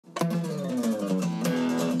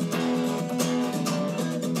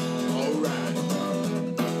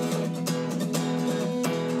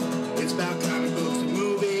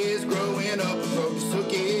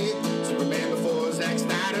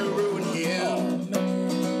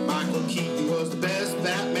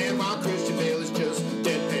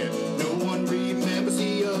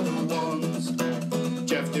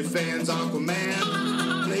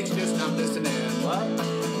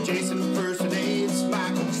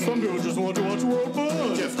I just want to watch World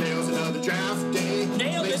Fun. Jeff Nails another draft day.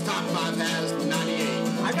 Nailed Blake's it. top 5 has 98.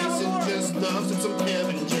 I got Jason one more. just loves some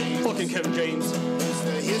Kevin James. Fucking Kevin James. It's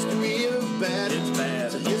the history of bad. It's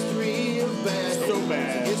bad. It's the history of bad. So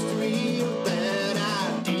bad. It's the history of bad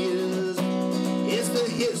ideas. It's the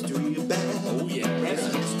history of bad. Oh, yeah. It's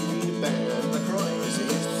the history of bad. It's the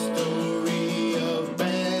history of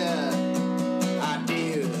bad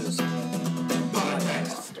ideas.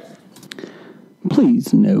 Podcast.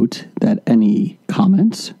 Please note that any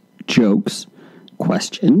comments, jokes,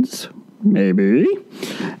 questions, maybe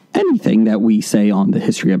anything that we say on the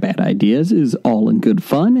history of bad ideas is all in good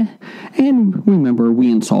fun. And remember,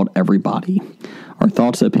 we insult everybody. Our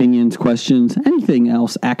thoughts, opinions, questions, anything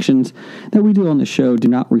else, actions that we do on the show do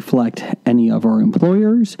not reflect any of our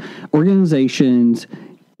employers, organizations,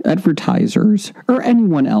 advertisers, or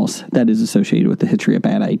anyone else that is associated with the history of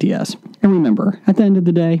bad ideas. And remember, at the end of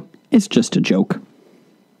the day, it's just a joke.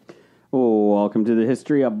 Welcome to the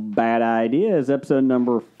History of Bad Ideas, episode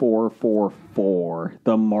number 444,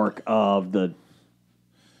 the mark of the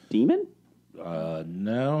demon?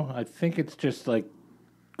 No, I think it's just like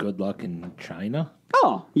good luck in China.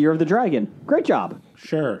 Oh, Year of the Dragon. Great job.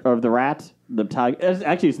 Sure. Of the rat, the tiger.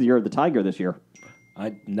 Actually, it's the Year of the Tiger this year.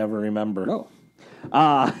 I never remember. Oh.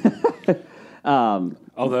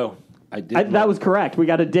 Although I did. That was correct. We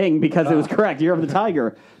got a ding because it was correct. Year of the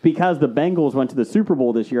Tiger. Because the Bengals went to the Super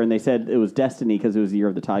Bowl this year and they said it was destiny because it was the Year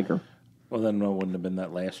of the Tiger. Well, then it wouldn't have been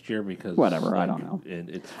that last year because Whatever, I don't know.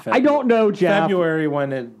 It's I don't know, Jeff. February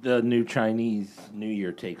when the new Chinese New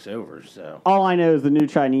Year takes over. So All I know is the new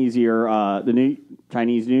Chinese year, New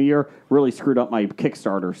Year really screwed up my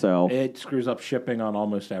Kickstarter. So it screws up shipping on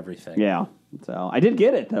almost everything. yeah, so I did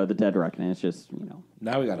get it though. The Dead Reckoning. It's just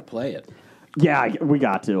Now we got to play it. Yeah, we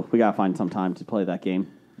got to find some time to play that game.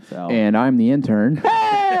 So And I'm the intern.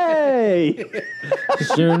 hey,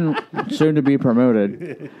 soon to be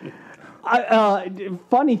promoted.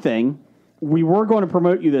 funny thing, we were going to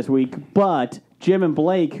promote you this week, but Jim and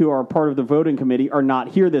Blake, who are part of the voting committee, are not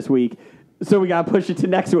here this week, so we got to push it to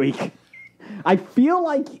next week. I feel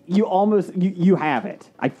like you almost you have it.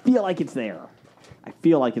 I feel like it's there. I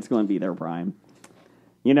feel like it's going to be there, Brian.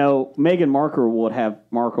 You know, Meghan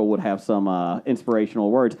Markle would have some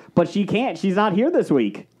inspirational words, but she can't. She's not here this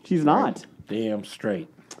week. She's not. Damn straight.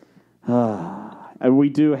 And we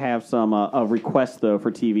do have some requests though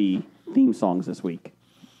for TV theme songs this week.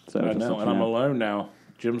 So I just know, so you and I'm know. alone now.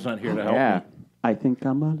 Jim's not here to help Yeah. me. I think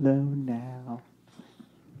I'm alone now.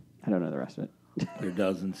 I don't know the rest of it. There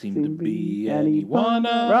doesn't seem to be anyone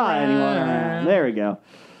Right, anyone around. around. There we go.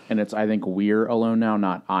 And it's, I think, we're alone now,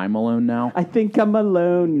 not I'm alone now. I think I'm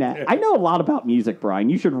alone now. I know a lot about music, Brian.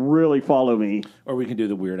 You should really follow me. Or we can do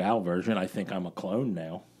the Weird Al version. I think I'm a clone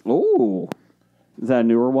now. Ooh. Is that a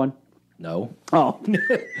newer one? No, Oh.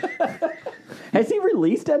 Has he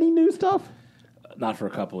released any new stuff? not for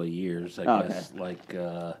a couple of years. I Okay. guess like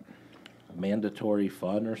Mandatory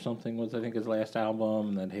Fun or something was I think his last album,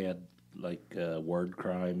 and then had like Word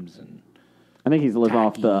Crimes, and I think he's living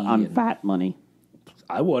off the Tacky I'm and- fat money.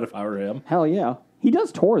 I would if I were him. Hell yeah. He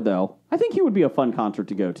does tour, though. I think he would be a fun concert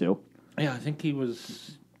to go to. Yeah, I think he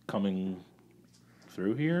was coming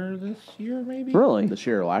through here this year, maybe. Really? This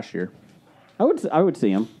year or last year. I would see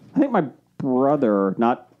him. I think my brother,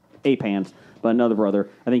 not Ape Hands, but another brother,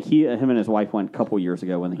 I think him and his wife went a couple years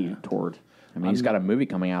ago when he toured. I mean, he's got a movie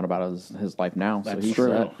coming out about his life now. So That's he's true.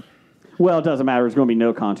 set. Well, it doesn't matter. There's going to be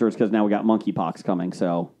no concerts because now we got monkeypox coming,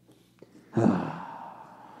 so.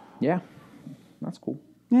 Yeah. That's cool.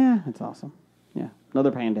 Yeah, it's awesome. Yeah,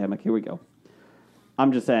 another pandemic. Here we go.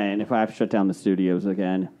 I'm just saying, if I have to shut down the studios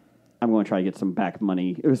again, I'm going to try to get some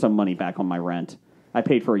money back on my rent. I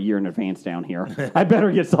paid for a year in advance down here. I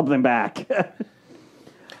better get something back.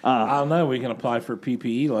 I don't know. We can apply for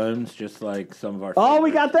PPE loans, just like some of our. Oh, we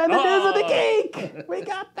favorites. got that in the news of the geek. We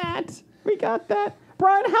got that. We got that.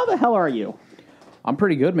 Brian, how the hell are you? I'm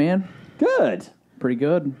pretty good, man. Good. Pretty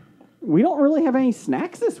good. We don't really have any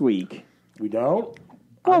snacks this week. We don't.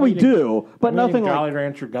 Well, we do, but I'm nothing eating Jolly like.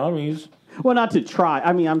 Rancher gummies. Well, not to try.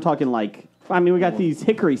 I mean, I'm talking like. I mean, we got these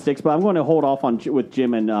hickory sticks, but I'm going to hold off with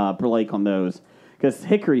Jim and Blake on those because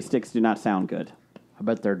hickory sticks do not sound good. I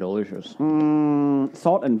bet they're delicious.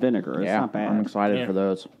 Salt and vinegar. It's Yeah, not bad. I'm excited Yeah. for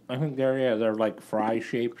those. I think they're like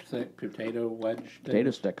fry-shaped potato wedge things.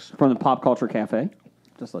 Potato sticks. From the Pop Culture Cafe.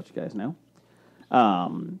 Just to let you guys know.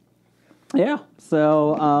 Yeah.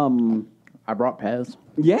 So, I brought Pez.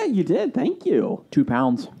 yeah, you did. Thank you. 2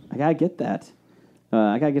 pounds. I gotta get that.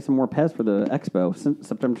 I gotta get some more Pez for the expo,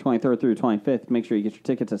 September 23rd through 25th. Make sure you get your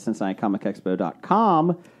tickets at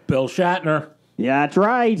CincinnatiComicExpo.com. Bill Shatner. Yeah, that's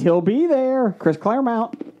right. He'll be there. Chris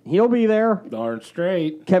Claremont. he'll be there. Darn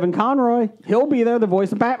straight. Kevin Conroy, he'll be there, the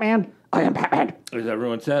voice of Batman. I am Batman. As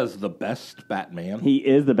everyone says, the best Batman. He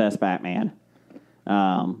is the best Batman.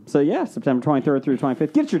 So, yeah, September 23rd through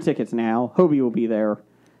 25th. Get your tickets now. Hobie will be there.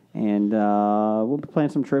 And we'll be playing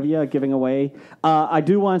some trivia, giving away. I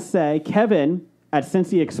do want to say, Kevin at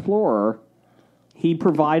Cincy Explorer, he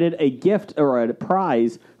provided a gift or a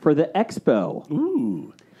prize for the expo.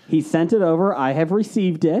 Ooh. He sent it over. I have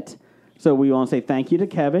received it. So we want to say thank you to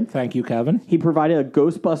Kevin. Thank you, Kevin. He provided a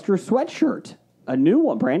Ghostbuster sweatshirt. A new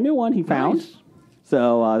one, brand new one he found. Nice.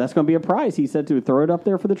 So that's going to be a prize. He said to throw it up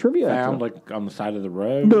there for the trivia. Found like on the side of the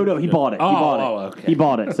road? No, he bought it. Oh, he bought it. okay. He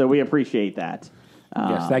bought it. So we appreciate that.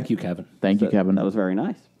 Yes, thank you, Kevin. Thank you, Kevin. That was very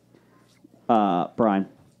nice. Brian,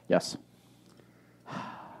 Yes. it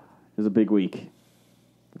was a big week.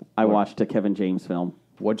 I watched a Kevin James film.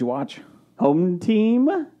 What'd you watch? Home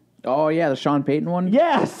Team? Oh, yeah, the Sean Payton one?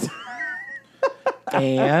 Yes!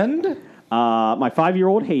 And? My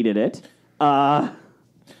 5-year-old hated it. Now,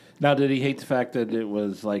 did he hate the fact that it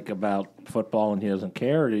was like about football and he doesn't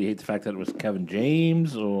care, or did he hate the fact that it was Kevin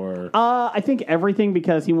James, or? I think everything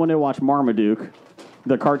because he wanted to watch Marmaduke,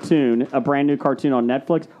 the cartoon, a brand new cartoon on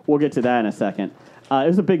Netflix. We'll get to that in a second. It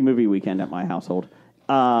was a big movie weekend at my household.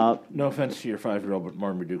 No offense to your 5-year-old, but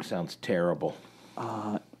Marmaduke sounds terrible.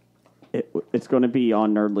 It's going to be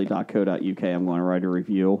on nerdly.co.uk. I'm going to write a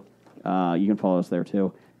review. You can follow us there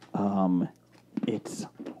too. It's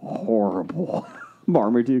horrible.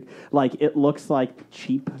 Marmaduke. Like, it looks like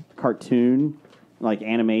cheap cartoon, like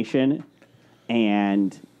animation,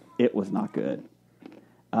 and it was not good.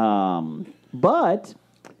 But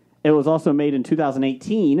it was also made in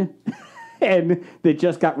 2018, and it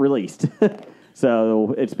just got released.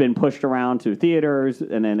 So it's been pushed around to theaters,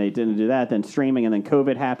 and then they didn't do that, then streaming, and then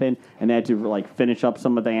COVID happened, and they had to like finish up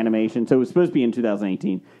some of the animation. So it was supposed to be in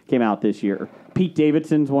 2018. Came out this year. Pete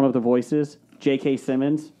Davidson's one of the voices. J.K.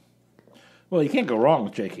 Simmons. Well, you can't go wrong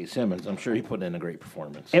with J.K. Simmons. I'm sure he put in a great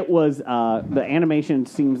performance. It was, the animation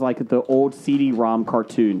seems like the old CD-ROM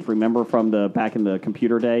cartoons. Remember from the back in the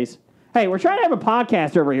computer days? Hey, we're trying to have a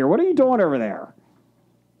podcast over here. What are you doing over there?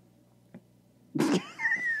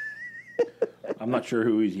 I'm not sure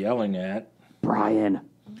who he's yelling at. Brian.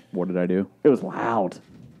 What did I do? It was loud.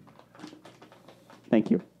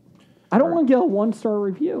 Thank you. I don't want to get a 1-star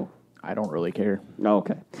review. I don't really care.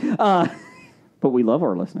 Okay. But we love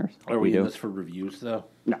our listeners. Are we in this for reviews, though?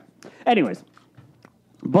 No. Anyways.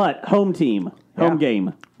 But Home Team. Home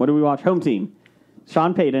Game. What do we watch? Home Team.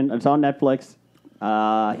 Sean Payton. It's on Netflix.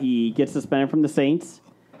 He gets suspended from the Saints.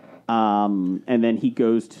 And then he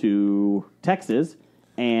goes to Texas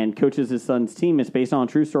and coaches his son's team. It's based on a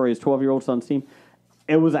true story, his 12-year-old son's team.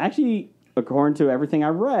 It was actually, according to everything I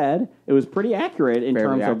read, it was pretty accurate in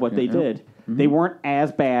terms of what they did. Mm-hmm. They weren't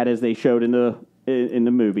as bad as they showed in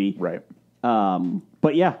the movie. Right.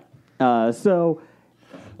 But yeah. So...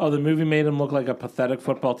 Oh, the movie made him look like a pathetic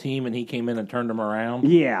football team, and he came in and turned them around?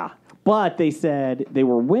 Yeah. But they said they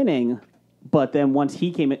were winning, but then once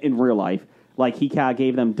he came in real life, like he kind of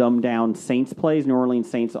gave them dumbed-down Saints plays, New Orleans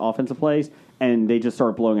Saints offensive plays, and they just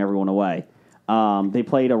started blowing everyone away. They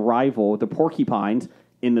played a rival, the Porcupines,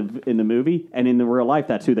 in the movie, and in the real life,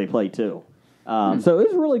 that's who they played too. So it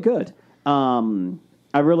was really good.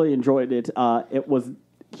 I really enjoyed it. It was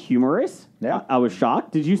humorous. Yeah. I was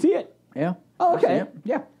shocked. Did you see it? Yeah. Oh, okay. It.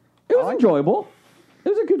 Yeah. It was enjoyable. It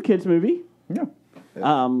was a good kids movie. Yeah.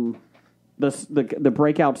 The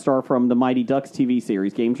breakout star from the Mighty Ducks TV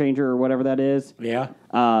series, Game Changer or whatever that is. Yeah.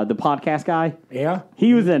 The podcast guy. Yeah.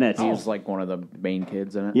 He was in it. He was like one of the main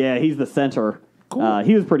kids in it. Yeah, he's the center. Cool.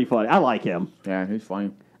 He was pretty funny. I like him. Yeah, he's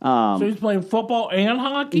funny. So he's playing football and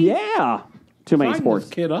hockey? Yeah. Too many Sign sports.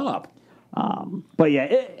 this kid up. But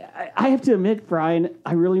yeah, I have to admit, Brian,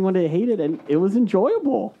 I really wanted to hate it, and it was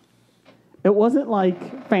enjoyable. It wasn't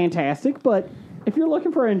like fantastic, but if you're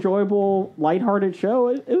looking for an enjoyable, lighthearted show,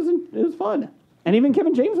 it was fun. And even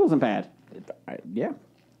Kevin James wasn't bad. Yeah.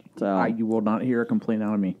 So You will not hear a complaint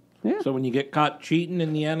out of me. yeah. So when you get caught cheating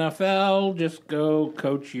in the NFL, just go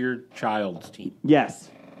coach your child's team. Yes.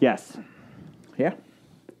 Yeah.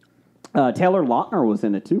 Taylor Lautner was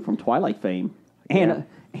in it too from Twilight fame, and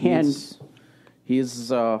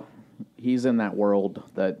he's in that world,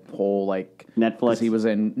 that whole like Netflix. 'cause he was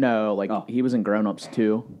in he was in Grown Ups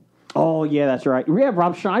too. Oh yeah, that's right. Yeah,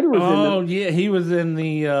 Rob Schneider was in Oh, the. yeah, he was in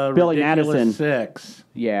the Billy Ridiculous Madison. 6.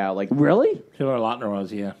 Yeah, like Really? Taylor Lautner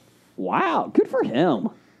was, yeah. Wow, good for him.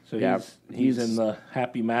 So Yeah, he's he's- in the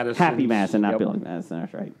Happy Madison. Happy Madison, not Yep. Billy Madison.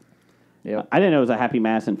 That's right. yeah, I didn't know it was a Happy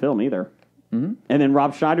Madison film either. Mm-hmm. And then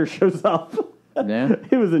Rob Schneider shows up. yeah.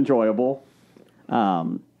 It was enjoyable.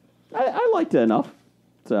 I liked it enough.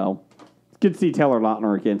 So, good to see Taylor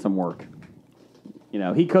Lautner getting some work. You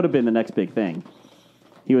know, he could have been the next big thing.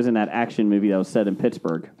 He was in that action movie that was set in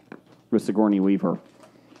Pittsburgh with Sigourney Weaver.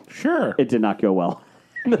 Sure. It did not go well.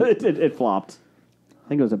 it flopped. I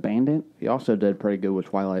think it was a Bandit. He also did pretty good with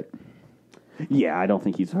Twilight. Yeah, I don't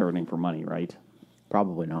think he's hurting for money, right?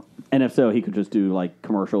 Probably not. And if so, he could just do like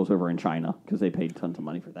commercials over in China because they paid tons of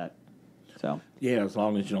money for that. So Yeah, as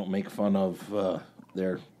long as you don't make fun of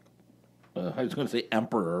their, I was going to say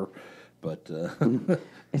emperor, but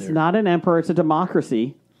it's not an emperor; it's a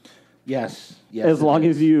democracy. yes, As long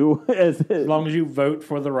as you, as long as you vote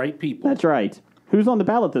for the right people. that's right. Who's on the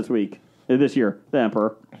ballot this week? This year, the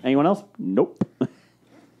emperor. Anyone else? Nope.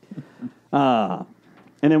 And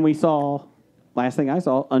then we saw. Last thing I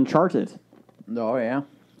saw, Uncharted. Oh, yeah.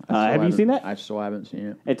 Have you seen that? I still haven't seen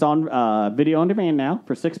it. It's on video on demand now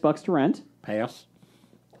for $6 to rent. Pass?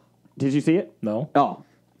 Did you see it? No. Oh.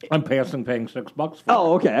 I'm passing paying $6 for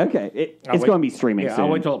Oh, it. okay. It's going to be streaming soon. I'll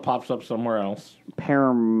wait till it pops up somewhere else.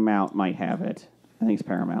 Paramount might have it. I think it's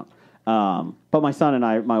Paramount. But my son and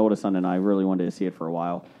I, my oldest son and I, really wanted to see it for a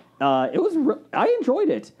while. I enjoyed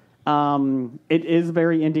it. It is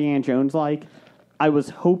very Indiana Jones like. I was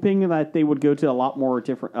hoping that they would go to a lot more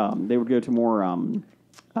different. They would go to more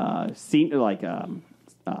what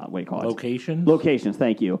do you call it? Locations? Locations.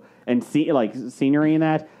 Thank you. And scenery in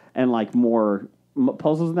that, and like more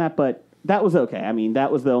puzzles in that. But that was okay. I mean,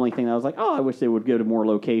 that was the only thing that I was like, oh, I wish they would go to more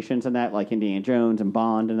locations and that, like Indiana Jones and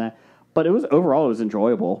Bond and that. But it was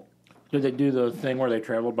enjoyable. Did they do the thing where they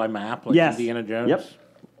traveled by map, like Yes. Indiana Jones? Yep.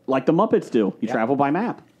 Like the Muppets do. You travel by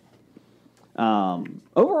map.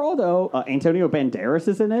 Overall, though, Antonio Banderas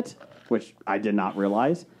is in it, which I did not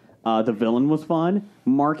realize. The villain was fun.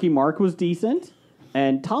 Marky Mark was decent.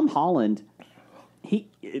 And Tom Holland,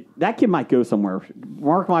 that kid might go somewhere.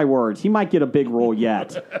 Mark my words. He might get a big role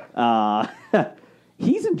yet.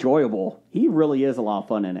 He's enjoyable. He really is a lot of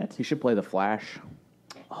fun in it. He should play the Flash.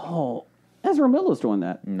 Oh, Ezra Miller's doing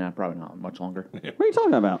that. Nah, probably not much longer. What are you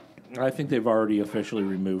talking about? I think they've already officially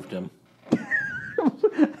removed him.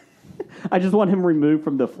 I just want him removed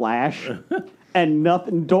from the Flash and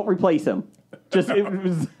nothing. Don't replace him. Just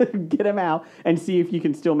get him out and see if you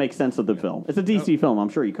can still make sense of the film. It's a DC film. I'm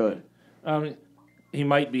sure you could. He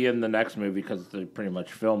might be in the next movie because they pretty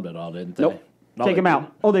much filmed it all, didn't they? Nope. No, Take him didn't.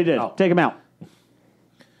 out. Oh, they did. Oh. Take him out.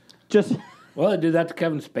 Well, they did that to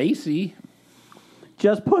Kevin Spacey.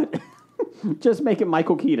 Just make it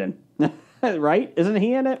Michael Keaton, right? Isn't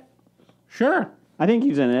he in it? Sure. I think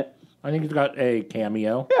he's in it. I think he's got a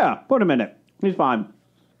cameo. Yeah, put him in it. He's fine.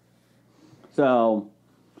 So,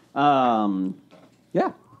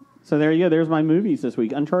 yeah. So there you go. There's my movies this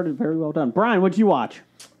week. Uncharted, very well done. Brian, what'd you watch?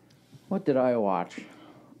 What did I watch?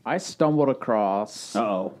 I stumbled across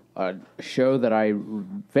Uh-oh. a show that I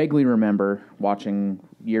vaguely remember watching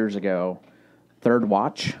years ago, Third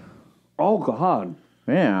Watch. Oh, God.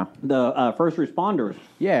 Yeah. The first responders.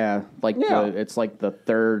 Yeah, it's like the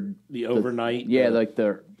third... The overnight. Yeah, like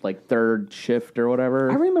the third shift or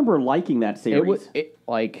whatever. I remember liking that series.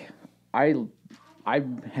 I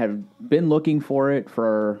had been looking for it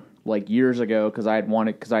for like years ago because I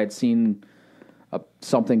had seen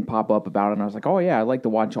something pop up about it, and I was like, oh yeah, I'd like to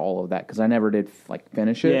watch all of that because I never did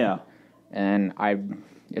finish it. Yeah, and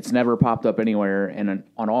it's never popped up anywhere, and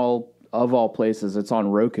on all places, it's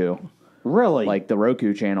on Roku. Really? Like the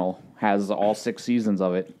Roku channel has all 6 seasons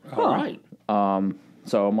of it. All right.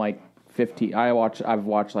 So I'm like 15. I've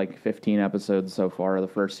watched like 15 episodes so far of the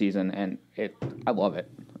first season, and I love it.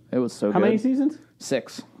 It was so good. How many seasons?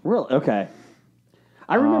 6. Really? Okay.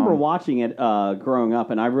 I remember watching it growing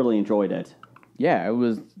up, and I really enjoyed it. Yeah, it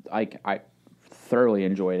was like I thoroughly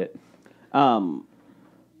enjoyed it.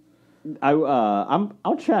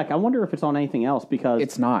 I'll check. I wonder if it's on anything else because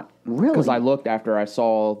It's not. Really? Because I looked after I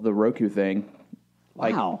saw the Roku thing.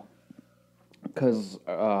 Wow. Because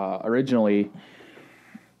originally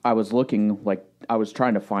I was looking, I was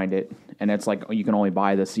trying to find it, and it's like you can only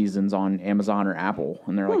buy the seasons on Amazon or Apple,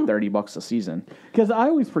 and they're like $30 a season. Because I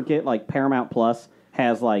always forget, Paramount Plus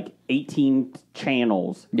has 18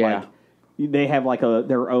 channels. Yeah. They have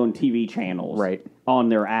their own TV channels Right. on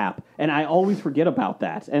their app, and I always forget about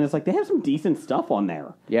that. And it's they have some decent stuff on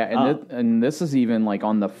there. Yeah, and this is even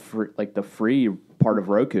on the free part of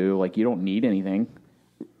Roku. You don't need anything.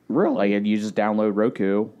 Really? You just download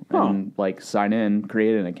Roku and sign in,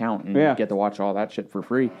 create an account, and get to watch all that shit for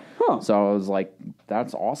free. Huh. So I was like,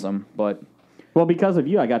 that's awesome. But Well, because of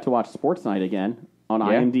you, I got to watch Sports Night again on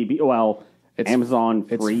IMDb. Well, it's Amazon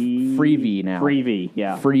free. It's Freevee now. Freevee,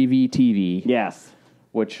 yeah. Freevee TV. Yes.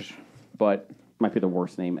 But might be the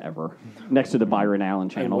worst name ever. Next to the Byron Allen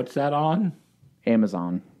And channel. what's that on?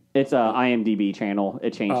 Amazon. It's a IMDb channel.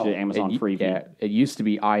 It changed to Amazon Freevee. Yeah, it used to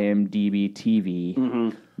be IMDb TV. Mm-hmm.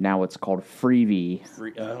 Now it's called Freevee.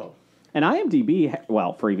 And IMDb,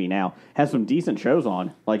 well, Freevee now, has some decent shows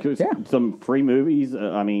on. Like, some free movies.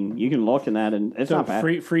 I mean, you can look in that, and it's not bad.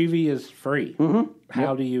 Freevee is free. Mm-hmm.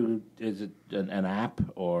 How do you? Is it an app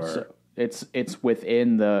or? So it's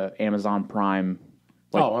within the Amazon Prime.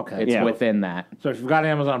 Like, okay. It's within that. So if you've got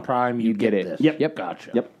Amazon Prime, you get get it. this. Yep.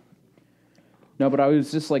 Gotcha. Yep. No, but I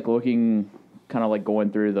was just like looking, kind of like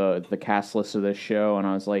going through the cast list of this show, and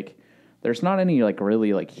I was like, there's not any like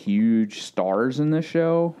really like huge stars in this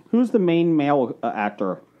show. Who's the main male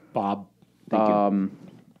actor? Bob.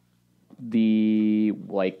 The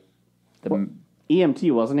like the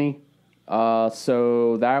EMT, wasn't he?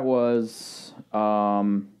 so that was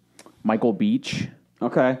Michael Beach.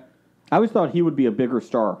 Okay. I always thought he would be a bigger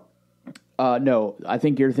star. No, I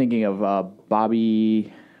think you're thinking of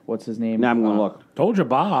Bobby. What's his name? Now I'm going to look. Told you,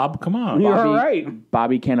 Bob. Come on. You're all right.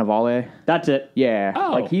 Bobby Cannavale. That's it. Yeah,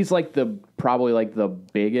 Oh. like he's like probably like the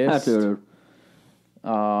biggest. That's it.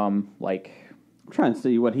 Like I'm trying to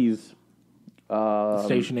see what he's...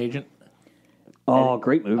 Station agent. Oh,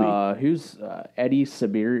 great movie. who's Eddie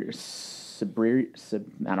Sabir?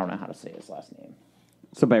 I don't know how to say his last name.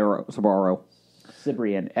 Sabaro.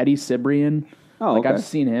 Cibrian. Eddie Cibrian. Oh, like okay. I've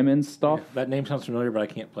seen him and stuff. That name sounds familiar, but I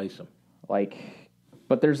can't place him. Like,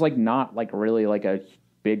 but there's like not like really like a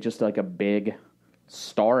big, just like a big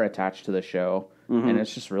star attached to the show, and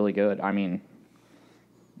it's just really good. I mean,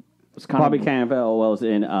 it's kind Bobby of Cannavale was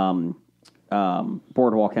in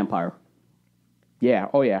Boardwalk Empire. yeah.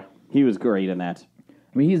 Oh yeah. He was great in that.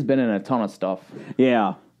 I mean, he's been in a ton of stuff.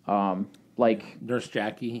 Yeah. Like Nurse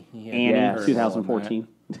Jackie. Annie, Yeah. 2014.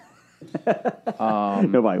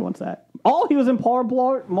 Nobody wants that. Oh, he was in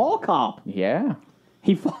Mall Cop. yeah.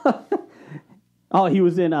 He fought. Oh, he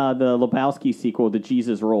was in the Lebowski sequel, The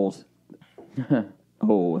Jesus Rolls.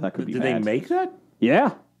 Oh, that could be Did bad. they make that?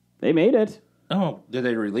 Yeah, they made it. Oh, did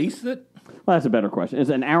they release it? Well, that's a better question. It's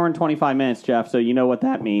an hour and 25 minutes, Jeff, so you know what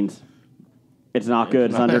that means. It's not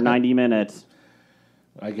good. It's under 90 minutes.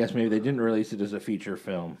 I guess maybe they didn't release it as a feature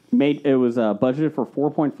film. It was budgeted for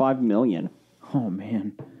 $4.5 million. Oh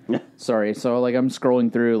man. Sorry. So like I'm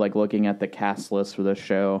scrolling through like looking at the cast list for this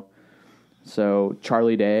show. So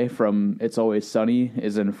Charlie Day from It's Always Sunny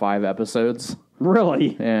is in 5 episodes.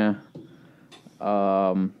 Really? Yeah.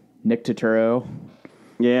 Nick Turturro.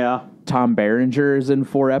 Yeah. Tom Berenger is in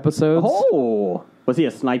 4 episodes. Oh, was he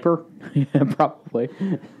a sniper? Yeah, probably.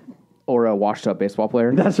 Or a washed up baseball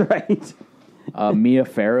player. That's right. Mia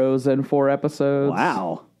Farrow's in 4 episodes.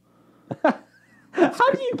 Wow.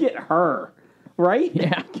 How do you get her? Right?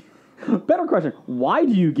 Yeah. Better question. Why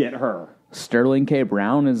do you get her? Sterling K.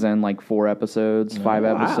 Brown is in like 4 episodes, 5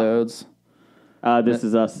 wow. episodes. This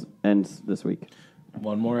Is Us ends this week.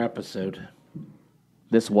 One more episode.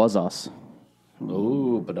 This Was Us.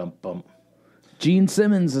 Ooh, ba-dum-bum. Gene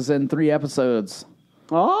Simmons is in 3 episodes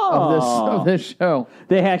Oh. of this show.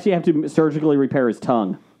 They actually have to surgically repair his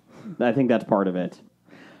tongue. I think that's part of it.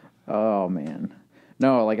 Oh man.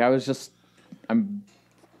 No, like I was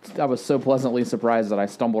so pleasantly surprised that I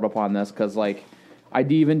stumbled upon this because like I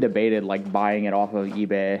even debated like buying it off of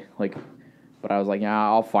eBay, like, but I was like, yeah,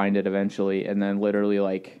 I'll find it eventually, and then literally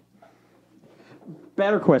like,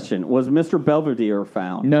 Better question. Was Mr. Belvedere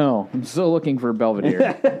found? no, I'm still looking for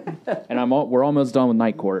Belvedere, and we're almost done with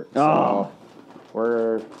Night Court. So Oh.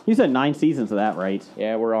 we're You said 9 seasons of that, right?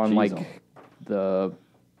 we're on Jeez.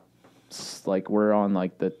 we're on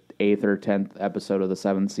like the 8th or 10th episode of the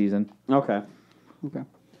 7th season. Okay.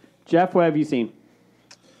 Jeff, what have you seen?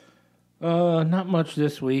 Not much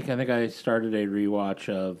this week. I think I started a rewatch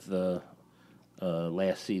of the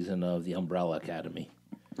last season of The Umbrella Academy.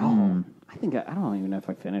 I think I don't even know if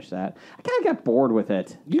I finished that. I kind of got bored with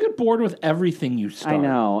it. You get bored with everything you start. I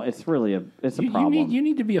know. It's really a problem. You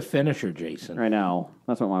need to be a finisher, Jason. I know.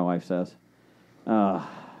 That's what my wife says.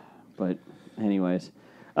 But anyways.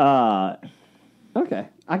 Okay.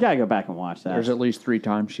 I got to go back and watch that. There's at least 3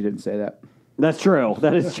 times she didn't say that. That's true.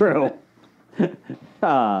 That is true.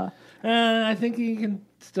 I think you can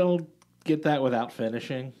still get that without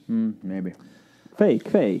finishing. Maybe.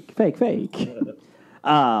 Fake.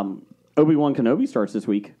 Obi-Wan Kenobi starts this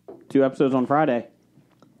week. 2 episodes on Friday.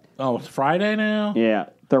 Oh, it's Friday now? Yeah.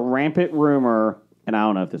 The rampant rumor, and I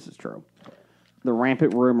don't know if this is true, the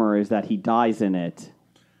rampant rumor is that he dies in it.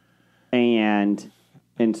 And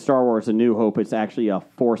in Star Wars A New Hope, it's actually a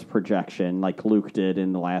force projection like Luke did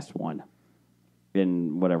in the last one.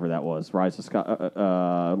 In whatever that was. Last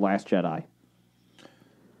Jedi.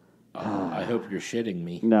 I hope you're shitting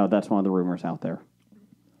me. No, that's one of the rumors out there.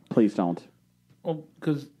 Please don't. Well,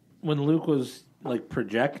 because when Luke was like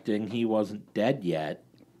projecting he wasn't dead yet.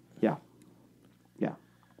 Yeah. Yeah.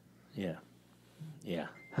 Yeah. Yeah.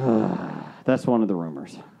 That's one of the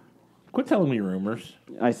rumors. Quit telling me rumors.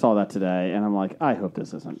 I saw that today, and I'm like, I hope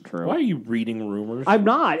this isn't true. Why are you reading rumors? I'm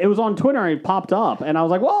not. It was on Twitter, and it popped up, and I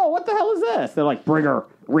was like, whoa, what the hell is this? They're like, Brigger,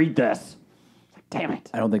 read this. Like, damn it.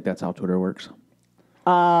 I don't think that's how Twitter works.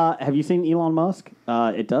 Have you seen Elon Musk?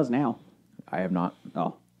 It does now. I have not.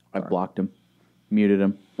 Oh. I blocked him. Muted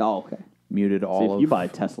him. Oh, okay. Muted all See, if of... you buy a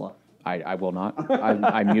Tesla. I will not.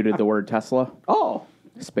 I muted the word Tesla. Oh.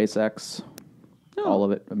 SpaceX. Oh. All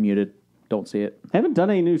of it. Muted. Don't see it. They haven't done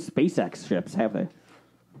any new SpaceX ships, have they?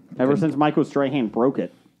 Ever since Michael Strahan broke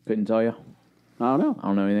it. Couldn't tell you. I don't know. I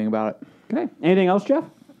don't know anything about it. Okay. Anything else, Jeff?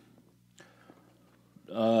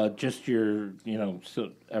 Just your,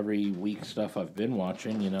 so every week stuff I've been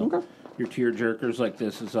watching, Okay. Your tear jerkers like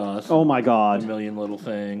This Is Us. Oh, my A God. Million Little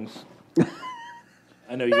Things.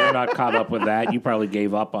 I know you're not caught up with that. You probably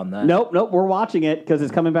gave up on that. Nope. We're watching it because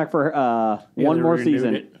it's coming back for Yeah, one they more renewed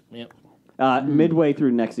season. it. Yep. Midway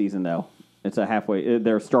through next season, though. It's a halfway.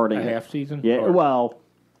 They're starting. A half season? Yeah, Or- well,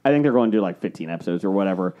 I think they're going to do like 15 episodes or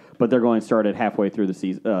whatever, but they're going to start it halfway through the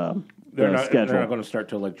season. They're not schedule. going to start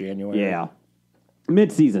till like January. Yeah.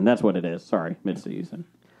 Mid-season, that's what it is. Sorry, mid-season.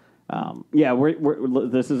 Yeah, we're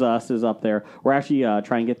This Is Us is up there. We're actually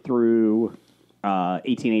trying to get through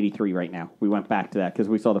 1883 right now. We went back to that because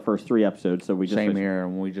we saw the first 3 episodes, so we just... Same here,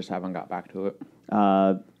 and we just haven't got back to it.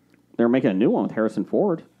 They're making a new one with Harrison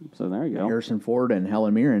Ford, so there you go. Harrison Ford and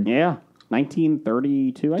Helen Mirren. Yeah,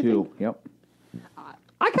 1932, I think. Yep.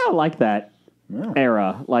 I kind of like that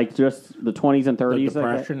era, like just the 20s and The 30s.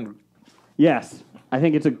 Depression. Yes, I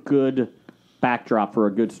think it's a good backdrop for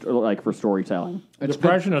a good for storytelling.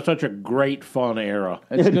 Depression is such a great, fun era.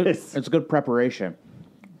 It's It good. is. It's good preparation.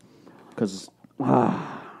 Because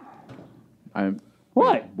I'm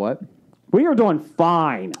What? What? We are doing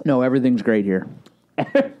fine. No, everything's great here.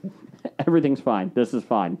 Everything's fine. This is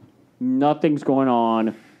fine. Nothing's going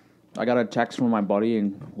on. I got a text from my buddy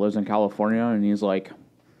and lives in California, and he's like,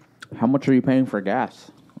 "How much are you paying for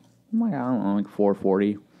gas?" I'm like, "I don't know, like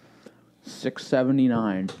 $4.40,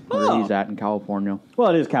 $6.79." Where he's at in California.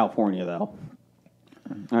 Well, it is California, though.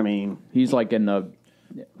 I mean, He's like in the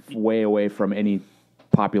way away from any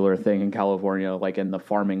popular thing in California, like in the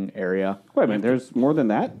farming area. wait a minute. There's more than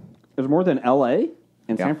that. There's more than L.A.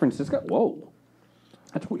 and Yeah. San Francisco. Whoa,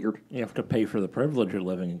 that's weird. You have to pay for the privilege of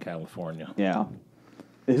living in California. Yeah.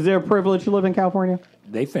 Is there a privilege to live in California?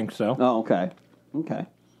 They think so. Oh, okay. Okay.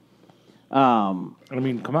 I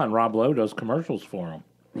mean, come on. Rob Lowe does commercials for them.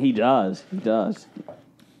 He does. He does.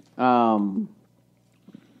 Yeah.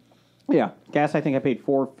 Gas, I think I paid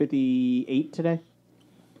 $4.58 today.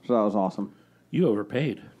 So that was awesome. You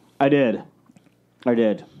overpaid. I did.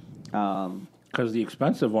 Because the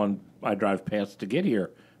expensive one I drive past to get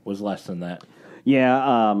here was less than that. Yeah.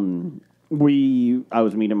 I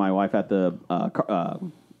was meeting my wife at the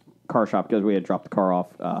car shop because we had dropped the car off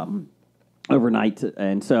overnight.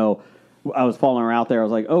 And so I was following her out there. I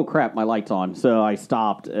was like, oh, crap, my light's on. So I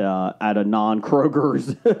stopped at a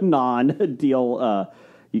non-Kroger's, non-deal.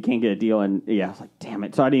 You can't get a deal. And, yeah, I was like, damn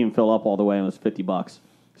it. So I didn't even fill up all the way. It was $50.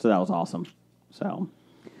 So that was awesome. So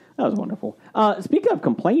that was wonderful. Speaking of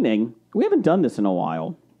complaining, we haven't done this in a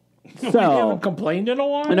while. You haven't So complained in a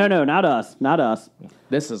while? no, not us. Not us.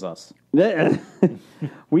 This is us.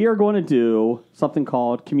 We are going to do something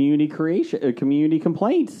called community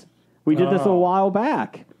complaints. We did this a while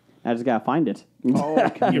back. I just got to find it.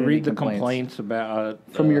 You read the complaints about...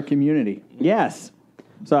 from your community. Yes.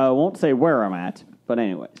 So I won't say where I'm at, but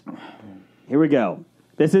anyways. Here we go.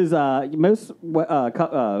 This is most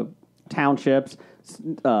townships,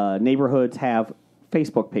 neighborhoods have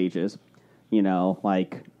Facebook pages,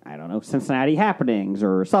 like, I don't know, Cincinnati Happenings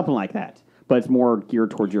or something like that. But it's more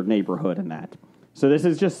geared towards your neighborhood and that. So this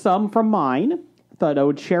is just some from mine. I thought I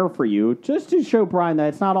would share for you just to show Brian that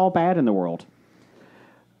it's not all bad in the world.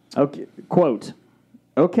 Okay, quote.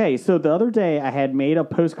 Okay, so the other day I had made a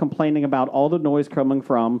post complaining about all the noise coming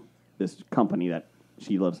from this company that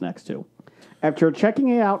she lives next to. After checking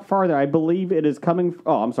it out farther, I believe it is coming...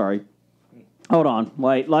 Oh, I'm sorry. Hold on.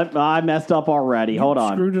 Wait, I messed up already. Hold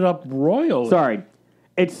on. Screwed it up royally. Sorry.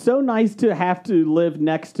 It's so nice to have to live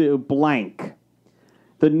next to blank.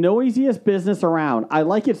 The noisiest business around. I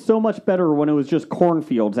like it so much better when it was just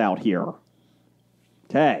cornfields out here.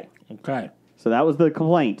 Okay. So that was the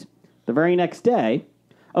complaint. The very next day...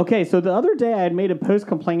 Okay, so the other day I had made a post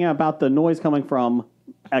complaining about the noise coming from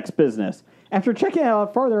X business. After checking it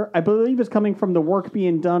out further, I believe it's coming from the work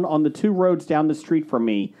being done on the 2 roads down the street from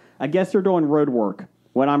me. I guess they're doing road work.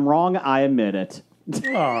 When I'm wrong, I admit it.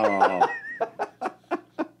 Oh.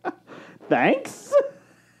 Thanks.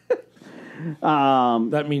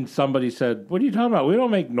 That means somebody said, "What are you talking about? We don't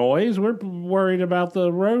make noise. We're worried about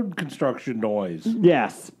the road construction noise."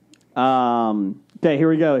 Yes. Okay, here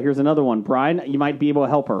we go. Here's another one. Brian, you might be able to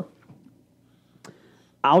help her.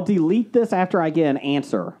 I'll delete this after I get an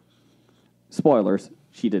answer. Spoilers,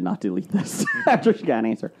 she did not delete this after she got an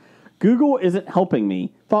answer. Google isn't helping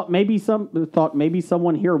me. Thought maybe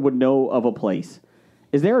someone here would know of a place.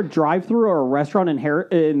 Is there a drive-through or a restaurant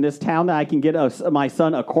in this town that I can get my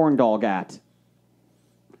son a corn dog at?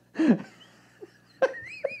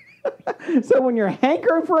 So when you're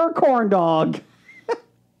hankering for a corn dog...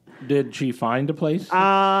 Did she find a place?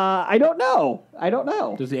 I don't know.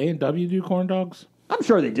 Does the A&W do corn dogs? I'm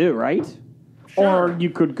sure they do, right? Sure. Or you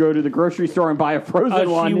could go to the grocery store and buy a frozen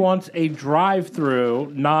one. She wants a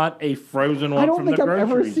drive-through, not a frozen one I don't from think the I've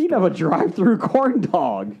grocery ever seen store. of a drive-through corn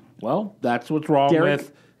dog. Well, that's what's wrong Derek?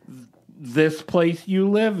 with this place you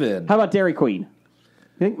live in. How about Dairy Queen?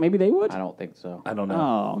 You think maybe they would? I don't think so. I don't know.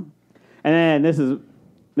 Oh, and then this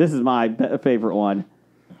is my favorite one.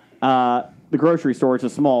 The grocery store, it's a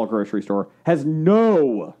small grocery store, has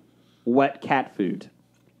no wet cat food.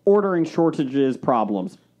 Ordering shortages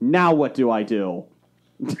problems. Now what do I do?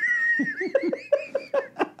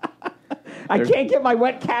 I can't get my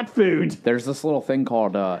wet cat food. There's this little thing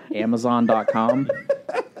called Amazon.com,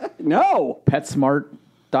 No.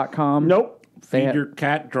 PetSmart.com. Nope. Feed your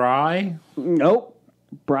cat dry. Nope.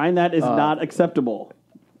 Brian, that is not acceptable.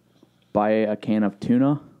 Buy a can of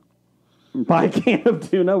tuna. Buy a can of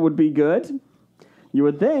tuna would be good. You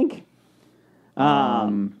would think.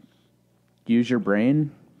 Use your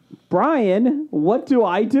brain. Brian, what do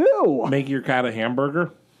I do? Make your cat a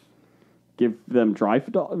hamburger. Give them dry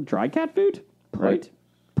cat food? Right.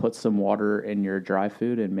 Put some water in your dry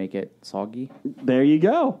food and make it soggy. There you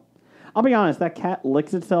go. I'll be honest, that cat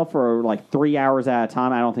licks itself for like 3 hours at a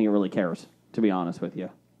time. I don't think it really cares, to be honest with you.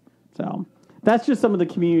 So that's just some of the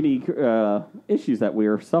community issues that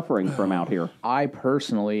we're suffering from out here. I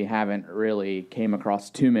personally haven't really came across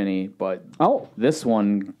too many, but this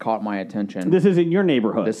one caught my attention. This is in your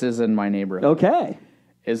neighborhood. This is in my neighborhood. Okay.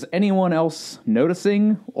 Is anyone else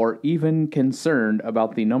noticing or even concerned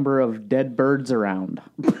about the number of dead birds around?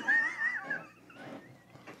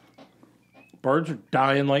 Birds are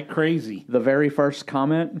dying like crazy. The very first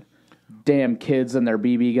comment, damn kids and their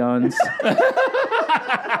BB guns.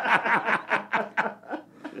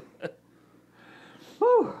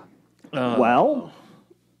 Well,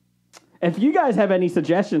 if you guys have any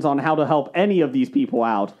suggestions on how to help any of these people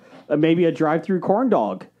out, maybe a drive-through corn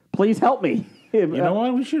dog, please help me. You know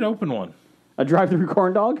what? We should open one. A drive-through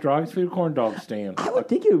corn dog? Drive-through corn dog stand. I would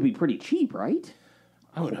think it would be pretty cheap, right?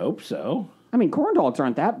 I would hope so. I mean, corn dogs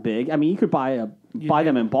aren't that big. I mean, you could buy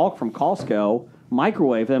them in bulk from Costco,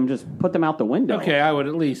 microwave them, just put them out the window. Okay, I would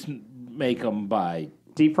at least make them by...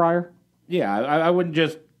 Deep fryer? Yeah, I wouldn't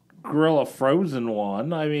just grill a frozen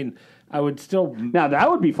one. I mean, I would still... Now,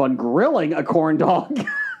 that would be fun, grilling a corn dog.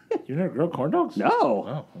 You never grilled corn dogs? No.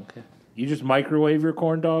 Oh, okay. You just microwave your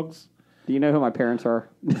corn dogs? Do you know who my parents are?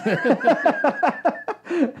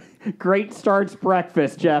 Great starts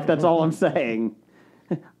breakfast, Jeff. That's all I'm saying.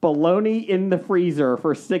 Bologna in the freezer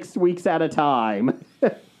for 6 weeks at a time.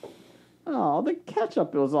 Oh, the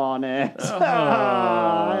ketchup was on it.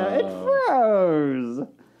 It froze.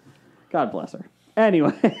 God bless her.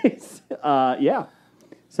 Anyways, yeah.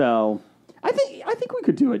 So I think we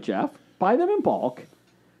could do it, Jeff. Buy them in bulk.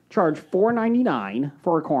 Charge $4.99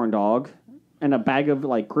 for a corn dog and a bag of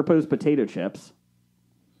like Grippo's potato chips.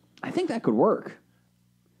 I think that could work.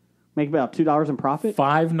 Make about $2 in profit.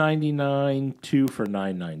 $5.99, 2 for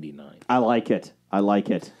 $9.99. I like it.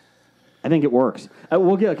 I think it works.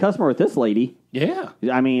 We'll get a customer with this lady. Yeah.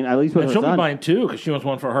 I mean, at least with And her she'll son. be buying two because she wants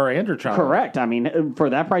one for her and her child. Correct. I mean, for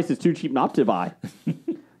that price, it's too cheap not to buy.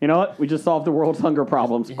 You know what? We just solved the world's hunger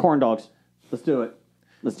problems. Corn dogs. Let's do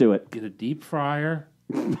it. Get a deep fryer.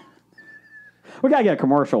 We gotta get a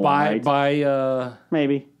commercial one, right?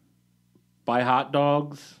 Maybe. Buy hot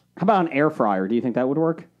dogs. How about an air fryer? Do you think that would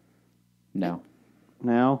work? No.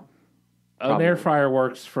 No. An air fryer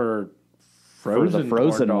works for For frozen the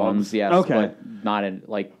frozen corn dogs. ones, yes. Okay. But not in,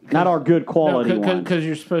 like... Not our good quality ones. Because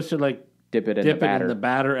you're supposed to, like, Dip it in dip the it batter. in the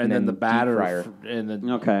batter, and then the deep batter... fryer.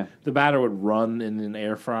 Okay. The batter would run in an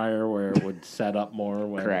air fryer where it would set up more.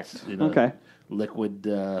 When Correct. It's, you know, Okay. Liquid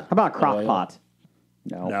How about crock oil. pot?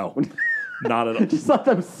 No. No. Not at all. Just let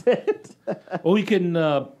them sit. Well, we can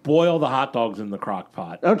boil the hot dogs in the crock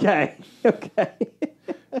pot Okay.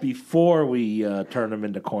 before we turn them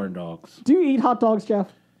into corn dogs. Do you eat hot dogs,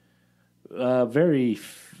 Jeff? Very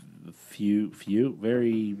few.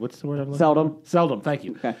 Very, what's the word I'm looking Seldom. for? Seldom, thank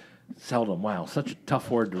you. Okay. Seldom. Wow, such a tough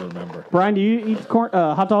word to remember. Brian, do you eat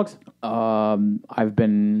hot dogs? I've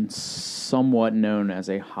been somewhat known as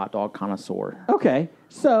a hot dog connoisseur. Okay,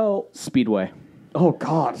 so Speedway, oh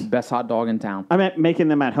god, best hot dog in town. I meant making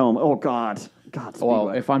them at home. Oh god, Speedway. Well,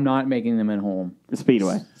 if I'm not making them at home,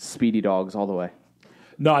 Speedway. Speedy Dogs all the way.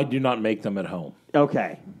 No, I do not make them at home.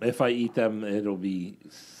 Okay, If I eat them, it'll be.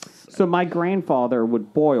 so my grandfather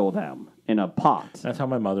would boil them in a pot. That's how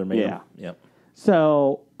my mother made Yeah. them. Yep.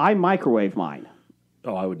 So I microwave mine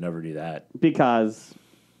Oh, I would never do that. because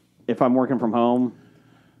if I'm working from home,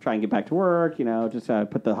 try and get back to work, just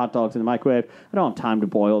put the hot dogs in the microwave. I don't have time to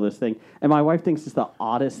boil this thing. And my wife thinks it's the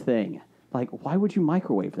oddest thing. Like, why would you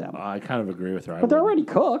microwave them? I kind of agree with her. But they're already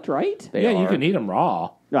cooked, right? They you are. can eat them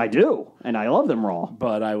raw, I do, and I love them raw.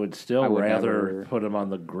 but I would still would rather never- put them on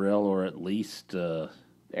the grill or at least.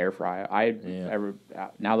 Air fryer. Yeah.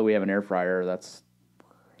 Now that we have an air fryer, that's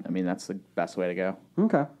the best way to go.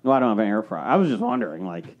 Okay. Well, I don't have an air fryer. I was just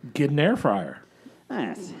wondering, Get an air fryer. I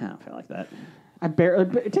don't feel like that.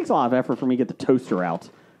 It takes a lot of effort for me to get the toaster out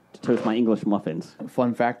to toast my English muffins.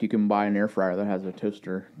 Fun fact: you can buy an air fryer that has a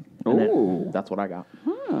toaster. in it. Ooh. That's what I got.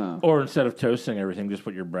 Or instead of toasting everything, just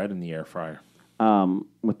put your bread in the air fryer.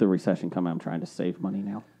 With the recession coming, I'm trying to save money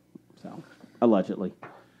now. So, allegedly.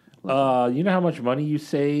 You know how much money you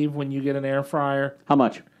save when you get an air fryer? How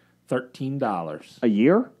much? $13. A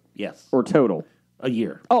year Yes. or total? A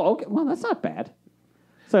year. Oh, okay. Well, that's not bad.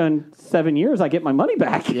 So in 7 years, I get my money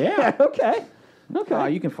back. Yeah. Okay. Okay.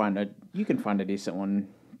 You can find a decent one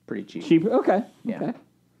pretty cheap. Cheap. Okay. Yeah. Okay.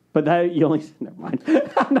 But that you only. Never mind.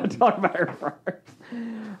 I'm not talking about air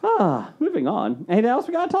fryers. Moving on. Anything else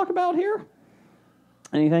we got to talk about here?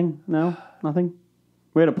 Anything? No. Nothing.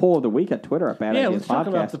 We had a poll of the week at Twitter at Bad Yeah, Ideas let's talk Podcast.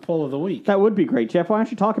 about the poll of the week. That would be great, Jeff. Why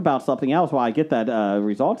don't you talk about something else while I get that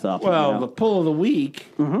results up? Well, the poll of the week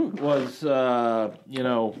was,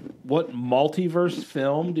 what multiverse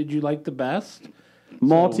film did you like the best?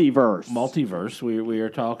 Multiverse. Multiverse. We are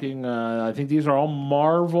talking. I think these are all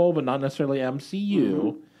Marvel, but not necessarily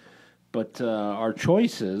MCU. But our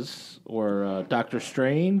choices were Doctor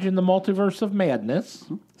Strange in the Multiverse of Madness,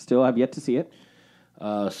 Still have yet to see it.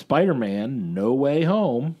 Spider-Man: No Way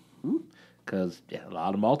Home, because a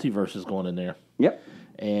lot of multiverses going in there, Yep.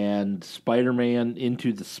 and Spider-Man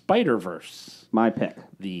Into the Spider-Verse, My pick.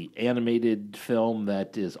 the animated film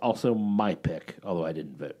that is also my pick, although I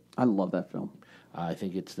didn't vote. I love that film. I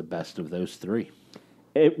think it's the best of those three.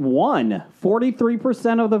 It won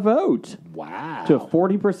 43% of the vote Wow. to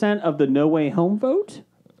 40% of the No Way Home vote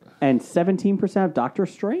and 17% of Doctor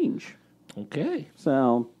Strange. Okay.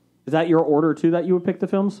 So, is that your order too that you would pick the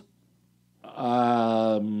films?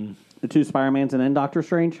 I The two Spider-Mans and then Doctor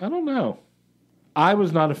Strange? don't know. I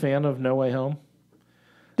was not a fan of No Way Home.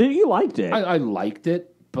 Did you liked it? I liked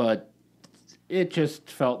it, but it just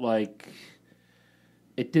felt like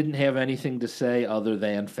it didn't have anything to say other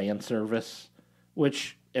than fan service.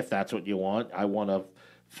 Which, if that's what you want, I want a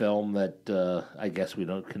film that I guess we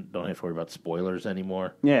don't have to worry about spoilers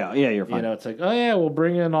anymore. yeah, you're fine. It's like, oh yeah, we'll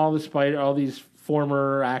bring in all these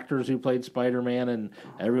former actors who played Spider-Man, and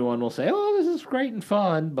everyone will say, oh, this is great and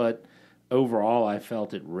fun. But overall, I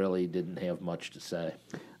felt it really didn't have much to say.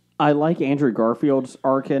 I like Andrew Garfield's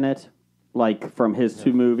arc in it, like from his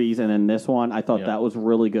two movies and then this one. I thought that was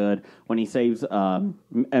really good when he saves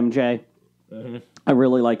MJ. I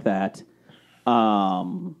really like that.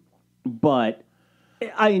 But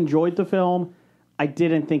I enjoyed the film. I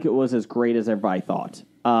didn't think it was as great as everybody thought.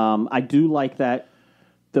 I do like that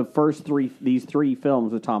the first these three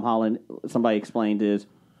films with Tom Holland, somebody explained, is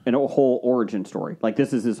a whole origin story. Like,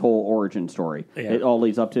 this is his whole origin story. Yeah. It all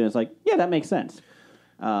leads up to it. It's like, yeah, that makes sense.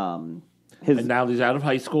 And now he's out of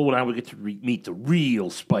high school, now we get to meet the real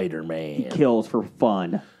Spider-Man. Kills for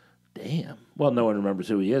fun. Damn. Well, no one remembers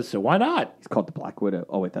who he is, so why not? He's called the Black Widow.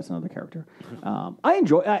 Oh, wait, that's another character.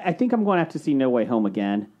 I think I'm going to have to see No Way Home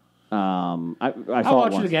again. I'll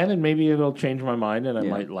watch it again, and maybe it'll change my mind, and I Yeah.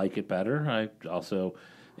 might like it better. I also,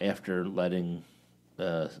 after letting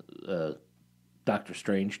Doctor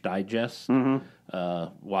Strange digest,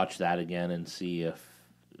 watch that again and see if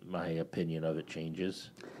my opinion of it changes.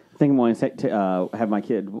 I think I'm going to have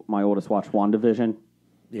my oldest, watch WandaVision.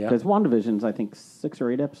 Yeah. Because WandaVision's, I think, 6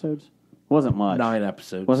 or 8 episodes. Wasn't much. 9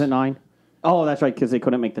 episodes. Was it 9? Oh, that's right, because they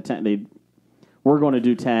couldn't make the 10. They were going to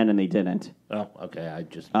do 10, and they didn't. Oh, okay. I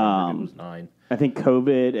just remembered it was 9. I think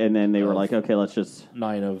COVID, and then they were like, okay, let's just...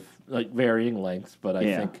 9 of varying lengths, but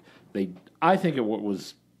I think it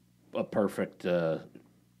was a perfect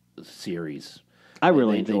series. I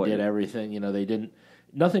really They enjoyed did it. everything. They didn't.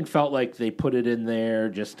 Nothing felt like they put it in there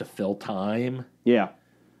just to fill time. Yeah.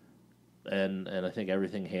 and I think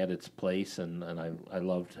everything had its place, and I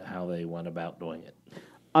loved how they went about doing it.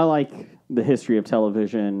 I like the history of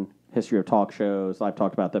television, history of talk shows. I've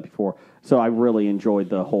talked about that before. So I really enjoyed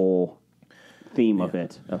the whole theme of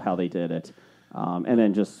it, of how they did it. And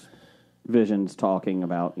then just Visions talking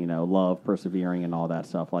about, love, persevering, and all that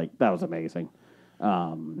stuff. Like, that was amazing.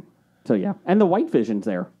 So, yeah. And the White Vision's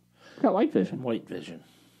there. Got White Vision. White Vision.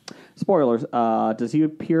 Spoilers. Does he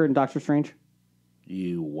appear in Doctor Strange?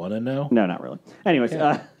 You want to know? No, not really. Anyways,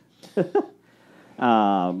 Okay.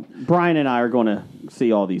 Brian and I are going to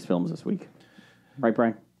see all these films this week. Right,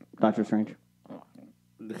 Brian? Doctor Strange?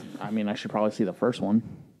 I mean, I should probably see the first one.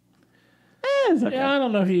 It's okay. Yeah, I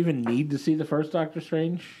don't know if you even need to see the first Doctor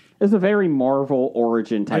Strange. It's a very Marvel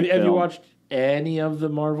origin type Have you film. watched any of the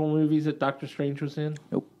Marvel movies that Doctor Strange was in?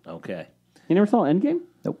 Nope. Okay. You never saw Endgame?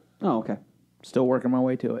 Nope. Oh, okay. Still working my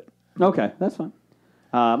way to it. Okay, that's fine.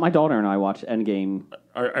 My daughter and I watched Endgame.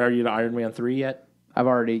 Are you to Iron Man 3 yet? I've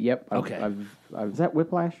already. Yep. Okay. Is that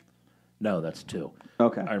Whiplash? No, that's 2.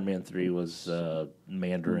 Okay. Iron Man 3 was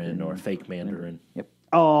Mandarin or fake Mandarin. Yep.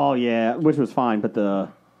 Oh, yeah, which was fine, but the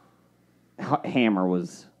Hammer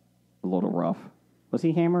was a little rough. Was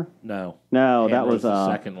he Hammer? No. No, that Hammer was the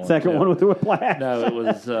second one. Second too. one with the Whiplash. No, it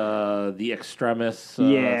was the Extremis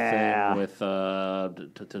Yeah. thing with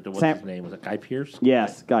what's Sam- his name? Was it Guy Pearce?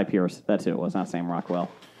 Yes, Guy Pearce. That's who it was, not Sam Rockwell.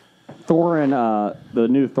 Thor and the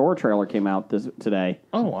new Thor trailer came out today.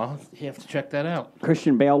 Oh, well, you have to check that out.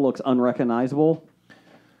 Christian Bale looks unrecognizable.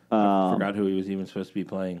 Forgot who he was even supposed to be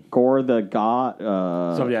playing. Gore the God.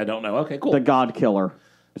 Somebody I don't know. Okay, cool. The God Killer.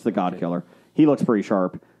 It's the God Killer. He looks pretty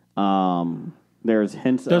sharp. There's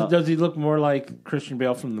hints. Does he look more like Christian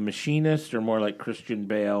Bale from The Machinist, or more like Christian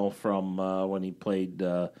Bale from when he played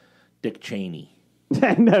Dick Cheney?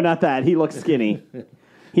 No, not that. He looks skinny.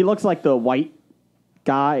 He looks like the white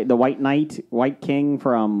guy, the White Knight, White King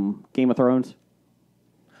from Game of Thrones.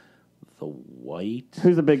 The White?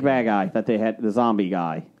 Who's the big bad guy that they had? The zombie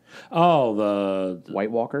guy. Oh, the White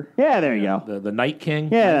Walker. Yeah, there you go. the Night King?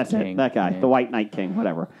 Yeah, that's King. it. That guy. Yeah. The White Knight King,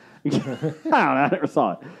 whatever. I don't know. I never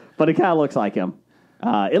saw it. But it kind of looks like him.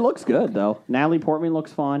 It looks good, though. Natalie Portman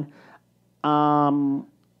looks fun. I'm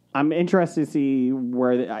interested to see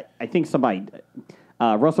where... I think somebody...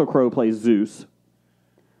 Russell Crowe plays Zeus.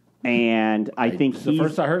 And I think It's the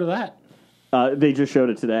first I heard of that. they just showed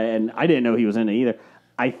it today, and I didn't know he was in it either.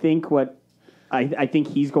 I think I think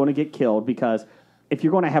he's going to get killed because if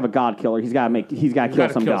you're going to have a god killer, he's got to kill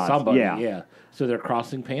Gotta some kill gods. somebody. Yeah. Yeah. So they're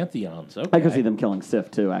crossing pantheons. Okay. I could see them killing Sif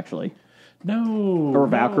too, actually, No. or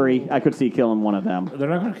Valkyrie. I could see killing one of them. They're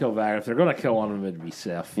not going to kill Valkyrie. If they're going to kill one of them, it'd be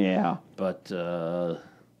Sif. Yeah, But kind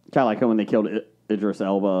of like when they killed Idris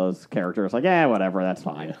Elba's character. It's like, whatever, that's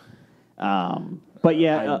fine. But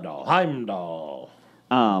yeah, Heimdall.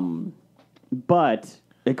 but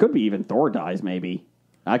it could be even Thor dies. Maybe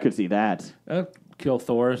I could see that. Kill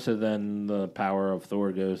Thor, so then the power of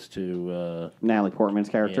Thor goes to Natalie Portman's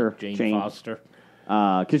character, Jane Foster.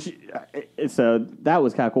 Because so that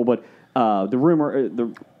was kind of cool. But not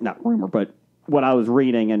rumor, but what I was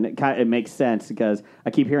reading, and it makes sense because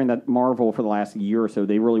I keep hearing that Marvel for the last year or so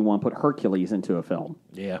they really want to put Hercules into a film.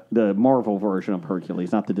 Yeah. The Marvel version of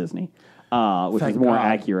Hercules, not the Disney, which is more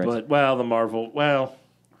accurate. But the Marvel,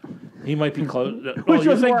 he might be close. Which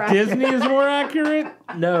you was think more Disney is more accurate?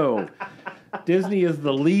 No. Disney is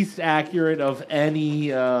the least accurate of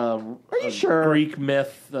any Are you sure? Greek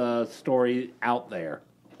myth story out there.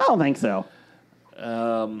 I don't think so.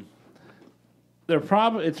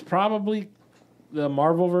 It's probably the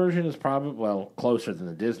Marvel version is probably closer than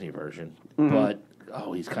the Disney version, but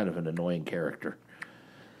he's kind of an annoying character.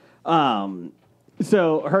 So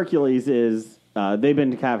Hercules is they've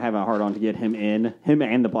been kind of having a hard on to get him and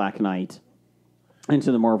the Black Knight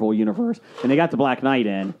into the Marvel universe, and they got the Black Knight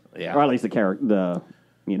in, Yeah. or at least the character,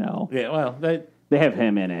 they have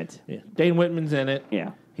him in it. Yeah. Dane Whitman's in it.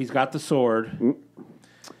 Yeah. He's got the sword.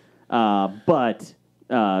 But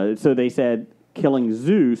so they said killing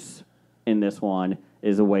Zeus in this one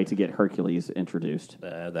is a way to get Hercules introduced,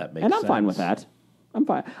 That makes and sense. I'm fine with that. I'm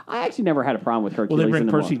fine. I actually never had a problem with Hercules. Will they bring in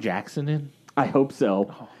the Percy mo- Jackson in? I hope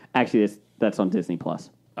so. Actually, that's on Disney Plus.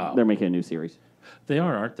 Oh. They're making a new series. They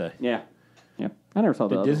are, aren't they? Yeah. I never saw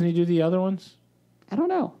the Did other Disney do the other ones? I don't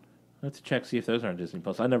know. Let's check, see if those are on Disney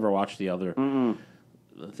Plus. I never watched the other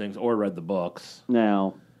things or read the books.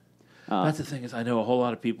 No. That's the thing is, I know a whole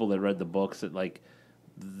lot of people that read the books that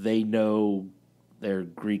they know their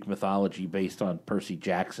Greek mythology based on Percy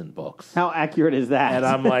Jackson books. How accurate is that? And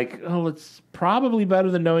I'm like, it's probably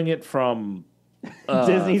better than knowing it from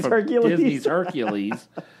Disney's from Hercules. Disney's Hercules.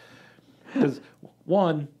 Because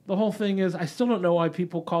One, the whole thing is, I still don't know why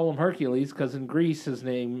people call him Hercules, because in Greece his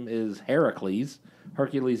name is Heracles.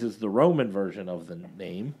 Hercules is the Roman version of the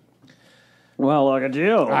name. Well, look at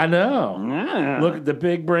you. I know. Yeah. Look at the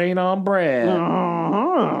big brain on Brad.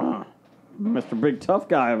 Uh-huh. Mr. Big Tough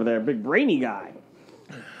Guy over there, big brainy guy.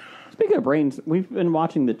 Speaking of brains, we've been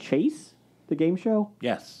watching The Chase, the game show.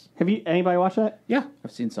 Yes. Have anybody watched that? Yeah.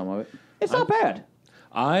 I've seen some of it. It's not bad.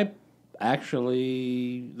 I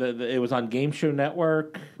actually, it was on Game Show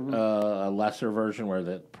Network, a lesser version where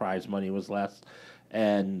the prize money was less.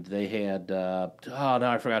 And they had, now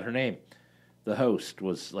I forgot her name. The host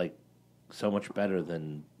was like so much better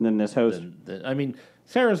than This host. I mean,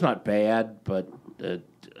 Sarah's not bad, but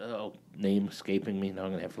name escaping me. Now I'm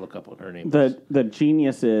going to have to look up what her name is. The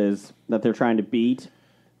geniuses that they're trying to beat,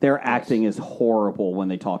 their acting is horrible when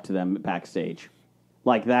they talk to them backstage.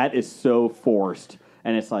 Like, that is so forced.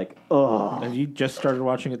 And it's like, ugh. Have you just started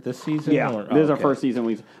watching it this season? Yeah, or? this is our first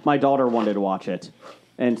season. My daughter wanted to watch it.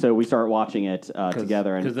 And so we started watching it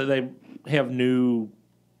together. Because they have new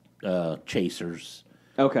chasers.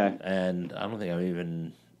 Okay. And I don't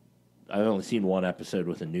think I've only seen one episode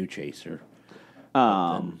with a new chaser.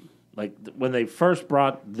 When they first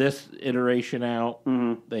brought this iteration out,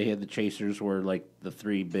 they had the chasers were like the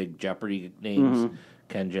three big Jeopardy names,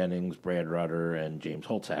 Ken Jennings, Brad Rutter, and James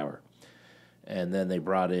Holzhauer. And then they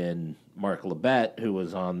brought in Mark Labette, who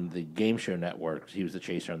was on the Game Show Networks. He was the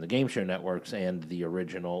chaser on the Game Show Networks and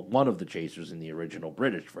one of the chasers in the original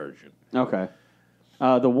British version. Okay.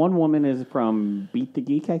 The one woman is from Beat the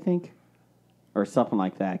Geek, I think, or something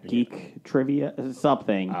like that. Geek Trivia,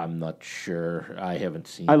 something. I'm not sure. I haven't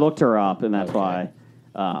seen. I looked her up, and that's why.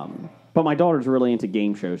 But my daughter's really into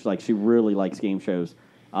game shows. Like, she really likes game shows.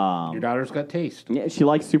 Your daughter's got taste. Yeah, she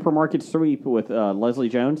likes Supermarket Sweep with Leslie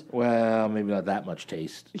Jones. Well, maybe not that much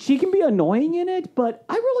taste. She can be annoying in it, but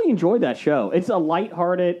I really enjoy that show. It's a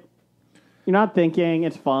lighthearted. You're not thinking.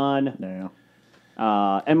 It's fun.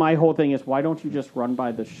 Yeah. And my whole thing is, why don't you just run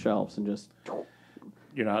by the shelves and just...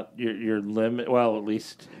 You're not. You're limit. Well, at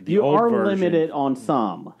least the You old are version. limited on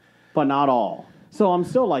some, but not all. So I'm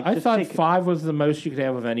still like... I just thought take... 5 was the most you could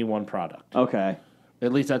have of any one product. Okay.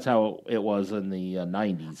 At least that's how it was in the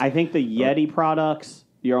 90s. I think the Yeti products,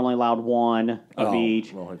 you're only allowed one of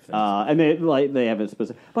each. Well, and they have a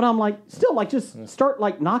specific... But I'm like, still, like, just start,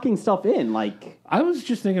 like, knocking stuff in. Like, I was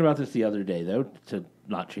just thinking about this the other day, though, to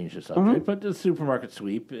not change the subject, but the supermarket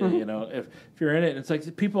sweep, you know, if you're in it, it's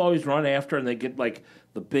like people always run after and they get, like,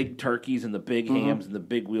 the big turkeys and the big hams and the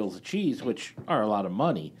big wheels of cheese, which are a lot of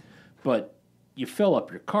money. But you fill up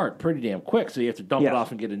your cart pretty damn quick, so you have to dump it off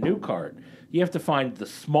and get a new cart. You have to find the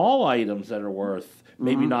small items that are worth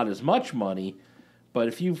maybe not as much money, but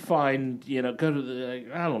if you find, you know, go to the,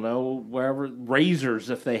 I don't know, wherever, razors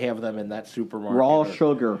if they have them in that supermarket. raw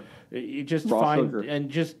sugar. You just Raw find, sugar. and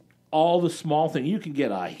just all the small things. You can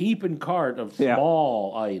get a heaping cart of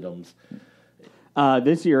small items.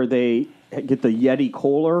 This year, they get the Yeti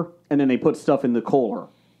Kohler, and then they put stuff in the Kohler.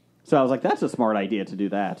 So I was like, that's a smart idea to do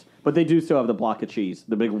that. But they do still have the block of cheese,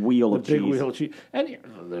 the big wheel of cheese. Big wheel of cheese. And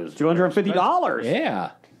there's $250.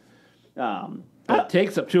 Yeah. It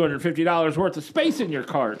takes up $250 worth of space in your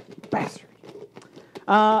cart. Bastard.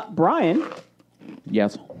 Brian,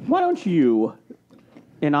 Yes. why don't you,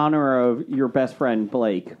 in honor of your best friend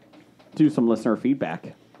Blake, do some listener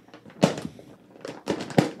feedback?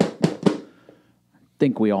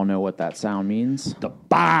 Think we all know what that sound means. The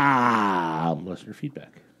bomb. Listener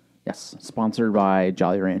feedback. Yes. Sponsored by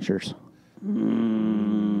Jolly Ranchers.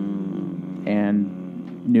 And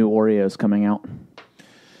new Oreos coming out.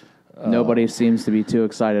 Nobody seems to be too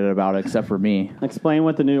excited about it except for me. Explain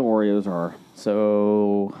what the new Oreos are.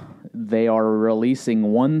 So they are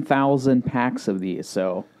releasing 1,000 packs of these.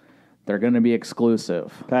 So they're going to be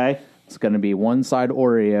exclusive. Okay? It's going to be one side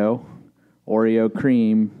Oreo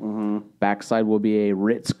cream. Backside will be a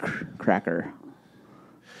Ritz cracker.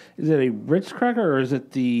 Is it a Ritz cracker or is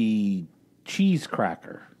it the cheese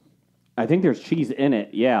cracker? I think there's cheese in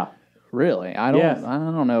it, yeah. Really? I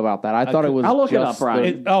don't know about that. I thought it was. I'll look it just up,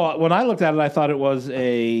 Brian. When I looked at it, I thought it was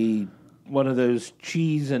one of those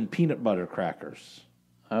cheese and peanut butter crackers.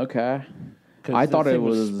 Okay. I thought it it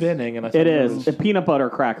was was spinning, and I thought It it is. was A peanut butter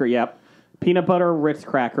cracker, yep. Peanut butter Ritz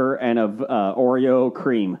cracker and a Oreo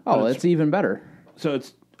cream. Oh, it's even better. So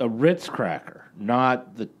it's a Ritz cracker,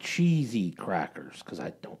 not the cheesy crackers, because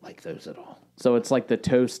I don't like those at all. So it's like the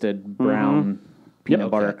toasted brown peanut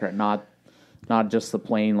Yep. butter Okay. cracker, not just the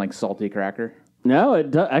plain like salty cracker. No,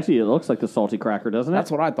 it actually it looks like the salty cracker, doesn't it? That's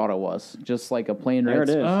what I thought it was. Just like a plain There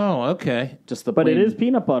Ritz. it is. Oh, okay. Just the But plain. it is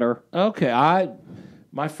peanut butter. Okay,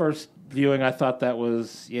 my first viewing, I thought that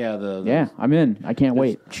was the Yeah, I'm in. I can't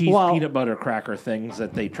wait. cheese peanut butter cracker things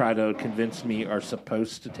that they try to convince me are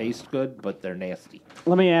supposed to taste good, but they're nasty.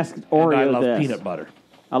 Let me ask Oreo And I love this. peanut butter.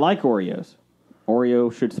 I like Oreos.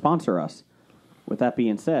 Oreo should sponsor us. With that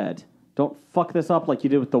being said, don't fuck this up like you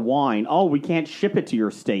did with the wine. Oh, we can't ship it to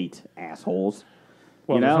your state, assholes.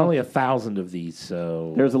 Well, You there's know? only 1,000 of these,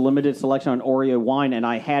 so There's a limited selection on Oreo wine, and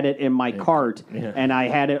I had it in my cart, and I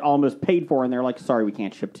had it almost paid for, and they're like, sorry, we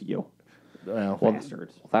can't ship to you. well,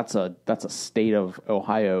 Bastards. That's a state of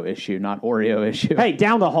Ohio issue, not Oreo issue. Hey,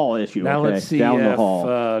 down the hall issue. now okay? let's see down the if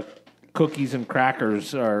hall. cookies and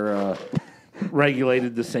crackers are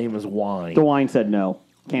regulated the same as wine. The wine said no.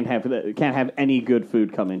 Can't have any good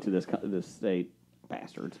food come into this state.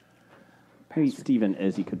 Bastards. Maybe Stephen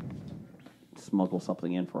Izzy could smuggle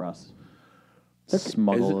something in for us. Is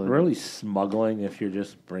Smuggle it really smuggling if you're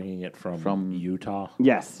just bringing it from Utah?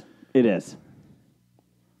 Yes, it is.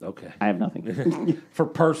 Okay. I have nothing. For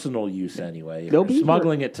personal use, anyway. If They'll you're be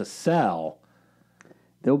smuggling it to sell,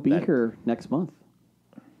 They'll be here next month.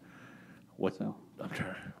 what? So. I'm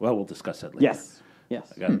trying. Well, we'll discuss that later. Yes.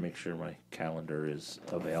 I got to make sure my calendar is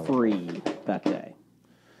available. Free that day.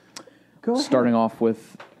 Go ahead. Starting off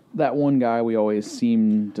with that one guy we always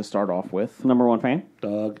seem to start off with, Number one fan.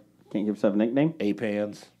 Doug, Can't give yourself a nickname. 8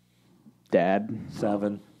 pans, Dad.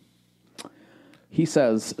 7. He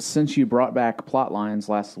says, since you brought back plot lines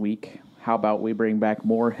last week, how about we bring back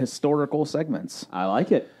more historical segments? I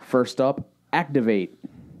like it. First up, Activate.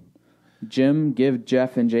 Jim, give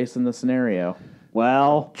Jeff and Jason the scenario.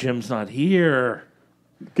 Well, Jim's not here.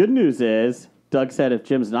 good news is Doug said if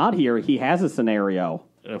Jim's not here, he has a scenario.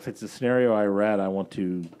 If it's a scenario I read, I want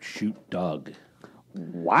to shoot Doug.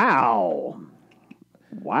 Wow.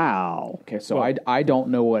 Okay, so I don't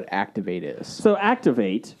know what Activate is. So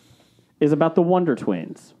Activate is about the Wonder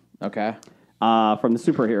Twins Okay. from the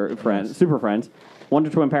Super Friends. Wonder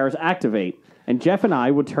Twin powers activate, and Jeff and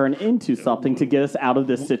I would turn into something to get us out of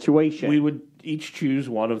this situation. We would each choose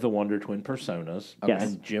one of the Wonder Twin personas. Yes.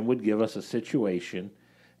 And Jim would give us a situation,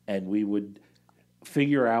 and we would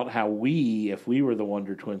figure out how we, if we were the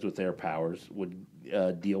Wonder Twins with their powers, would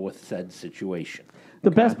deal with said situation.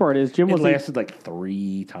 The best part is Jim It was lasted like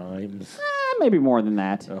 3 times. maybe more than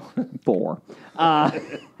that. 4. All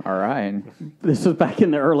right. This was back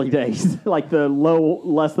in the early days, like the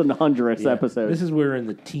less than 100th episode. This is where in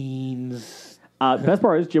the teens. Best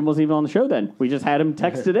part is Jim wasn't even on the show then. We just had him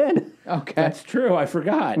texted in. Okay. That's true. I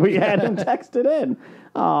forgot. We had him texted in.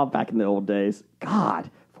 Oh, back in the old days. God,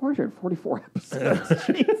 444 episodes.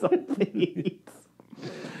 Jeez, Pete.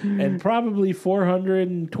 And probably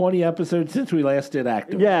 420 episodes since we last did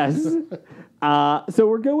Active. Yes. So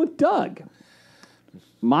we're going with Doug.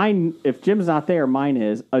 Mine, if Jim's not there, mine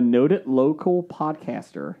is a noted local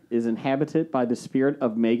podcaster is inhabited by the spirit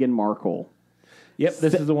of Meghan Markle. Yep,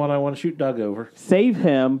 this is the one I want to shoot Doug over. Save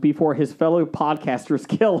him before his fellow podcasters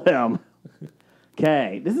kill him.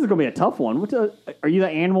 Okay, this is going to be a tough one. Are you the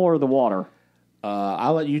animal or the water?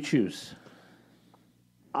 I'll let you choose.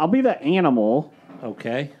 I'll be the animal.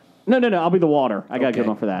 Okay. No. I'll be the water. I got a good Okay.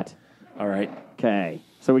 one for that. All right. Okay,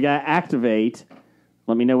 so we got to activate.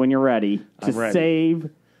 Let me know when you're ready to I'm ready. save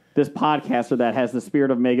this podcaster that has the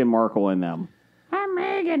spirit of Meghan Markle in them. I'm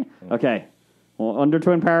Meghan. Okay. Well, under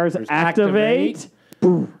Twin Powers, activate.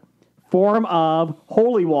 Form of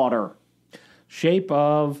holy water. Shape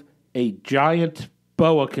of a giant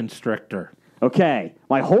boa constrictor. Okay.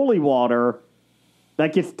 My holy water,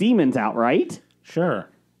 that gets demons out, right? Sure.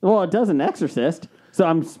 Well, it does an exorcist. So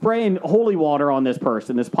I'm spraying holy water on this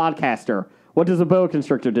person, this podcaster. What does a boa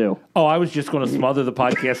constrictor do? Oh, I was just going to smother the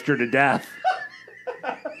podcaster to death.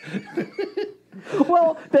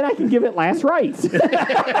 Well, then I can give it last rites.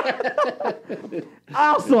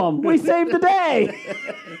 Awesome. We saved the day.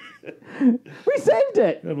 We saved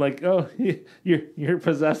it. I'm like, oh, you're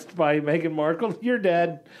possessed by Meghan Markle. You're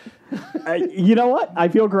dead. You know what? I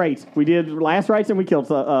feel great. We did last rites and we killed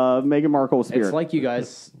Meghan Markle's spirit. It's like you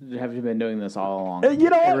guys have been doing this all along. You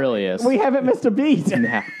know what? It really is. We haven't missed a beat.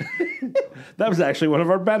 Yeah. That was actually one of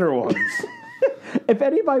our better ones. If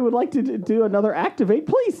anybody would like to do another Activate,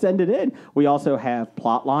 please send it in. We also have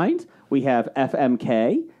plot lines. We have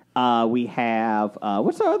FMK. We have,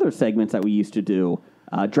 what's the other segments that we used to do?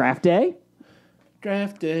 Draft Day.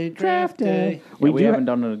 Draft day. We haven't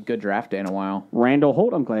done a good draft day in a while. Randall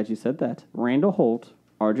Holt. I'm glad you said that. Randall Holt.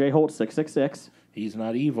 RJ Holt 666. He's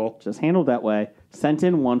not evil. Just handled that way. Sent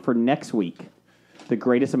in one for next week. The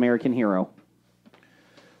Greatest American Hero.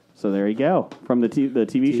 So there you go. From the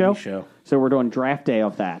TV show. So we're doing draft day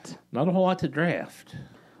of that. Not a whole lot to draft.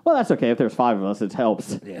 Well, that's okay. If there's 5 of us, it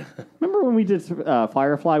helps. Yeah. Remember when we did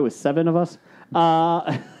Firefly with 7 of us?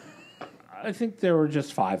 I think there were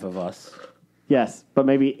just 5 of us. Yes, but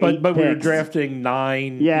maybe 8 But we were picks. drafting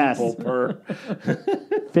 9 Yes. people per.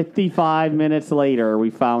 55 minutes later, we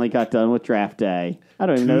finally got done with draft day. I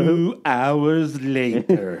don't even know who, 2 hours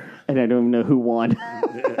later. and I don't even know who won.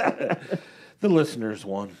 The listeners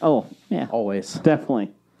won. Oh, yeah. Always.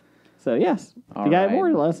 Definitely. So, yes. If All you got right. more,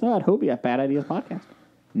 let us know. I'd hope you got Bad Ideas Podcast.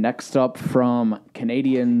 Next up from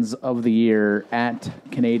Canadians of the Year at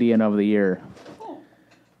Canadian of the Year.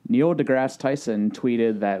 Neil deGrasse Tyson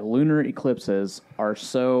tweeted that lunar eclipses are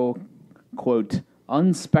so, quote,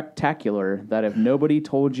 unspectacular that if nobody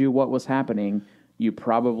told you what was happening, you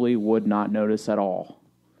probably would not notice at all.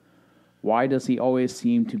 Why does he always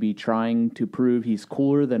seem to be trying to prove he's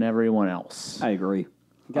cooler than everyone else? I agree.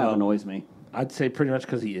 It kind of annoys me. I'd say pretty much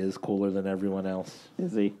because he is cooler than everyone else.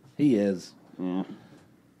 Is he? He is. Yeah.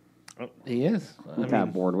 He is. I'm kind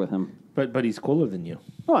of bored with him. But he's cooler than you.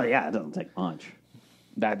 Well, yeah, it doesn't take much.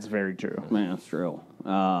 That's very true. Man, that's true.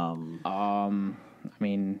 I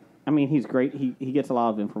mean, He's great. He gets a lot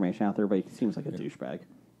of information out there, but he seems like a douchebag.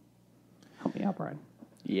 Help me out, Brian.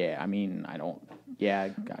 yeah, I mean,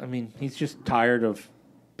 I mean, he's just tired of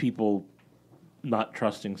people not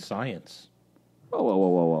trusting science.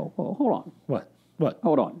 Whoa. Hold on. What?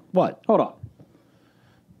 Hold on. What? Hold on.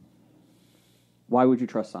 Why would you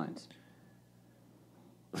trust science?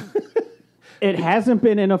 It hasn't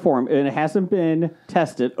been in a form, and it hasn't been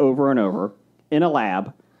tested over and over in a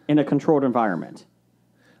lab in a controlled environment.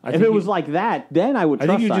 If it was like that, then I would I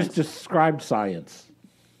trust think you science. just described science.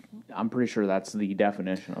 I'm pretty sure that's the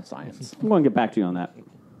definition of science. I'm going to get back to you on that. Let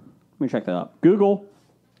me check that up. Google.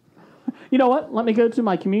 You know what? Let me go to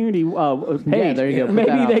my community page. Yeah, there you go. Put that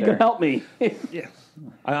Maybe out they there. could help me. Yeah.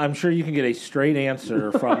 I'm sure you can get a straight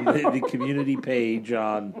answer from the community page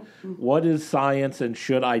on what is science and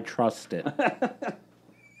should I trust it.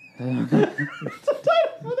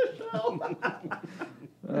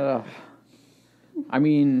 I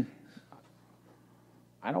mean,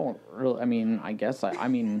 I don't really. I mean, I guess I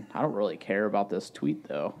don't really care about this tweet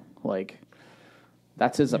though. Like,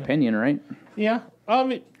 that's his opinion, right? Yeah.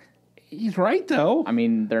 He's right, though. I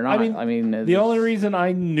mean, they're not. The only reason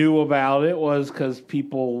I knew about it was because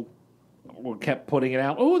people kept putting it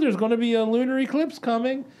out. Oh, there's going to be a lunar eclipse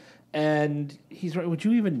coming. And he's right. Would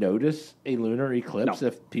you even notice a lunar eclipse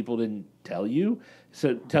if people didn't tell you?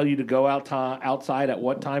 So tell you to go outside at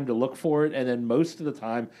what time to look for it. And then most of the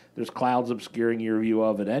time, there's clouds obscuring your view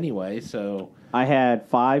of it anyway. So I had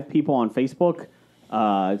 5 people on Facebook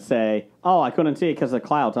say, "Oh, I couldn't see it because of the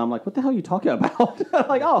clouds." I'm like, "What the hell are you talking about?"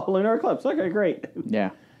 Like, "Oh, lunar eclipse. Okay, great."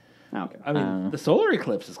 Yeah. Okay. I mean, the solar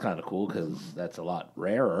eclipse is kind of cool because that's a lot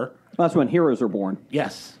rarer. That's when heroes are born.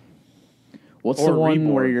 Yes. What's Or the one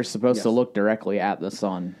reborn. where you're supposed to Yes. look directly at the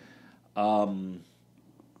sun?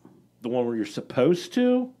 The one where you're supposed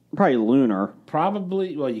to? Probably lunar.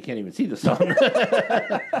 Probably. Well, you can't even see the sun.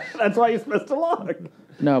 That's why you're supposed to look.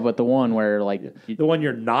 No, but the one where like, The one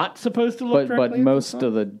you're not supposed to look but directly at most the sun?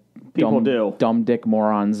 of the People dumb, do. dumb dick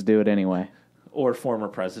morons do it anyway. Or former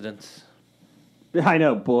presidents. I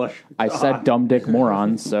know, Bush. I said dumb dick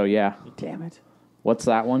morons, so yeah. Damn it. What's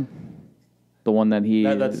that one? The one that he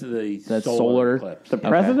That's the that's solar, solar. eclipse. The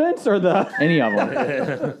presidents or the Any of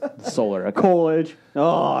them. Solar. Okay. Coolidge?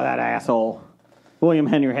 Oh, that asshole. William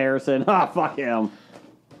Henry Harrison. Ah, fuck him.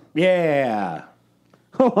 Yeah.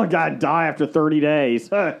 Oh, my God, die after 30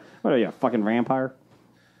 days. What are you, a fucking vampire?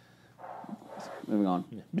 Moving on.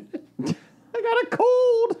 I got a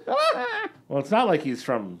cold. Well, it's not like he's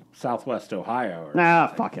from Southwest Ohio. Or Nah,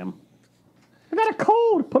 fuck him. I got a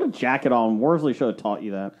cold. Put a jacket on. Worsley should have taught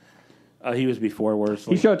you that. He was before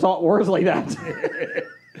Worsley. He should have taught Worsley that.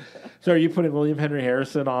 So are you putting William Henry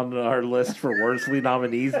Harrison on our list for Worsley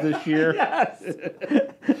nominees this year? Yes.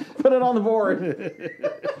 Put it on the board.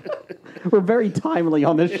 We're very timely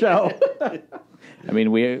on this show. I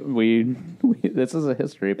mean, we this is a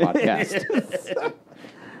history podcast.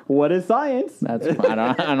 What is science? That's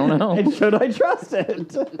I don't know. And should I trust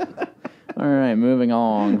it? All right, moving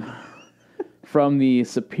on. From the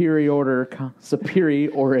superiority.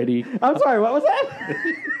 I'm sorry, what was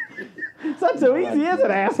that? It's not so easy, is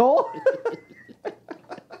it, asshole?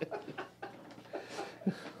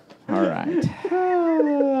 All right.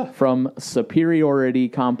 From Superiority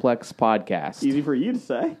Complex Podcast. Easy for you to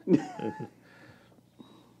say.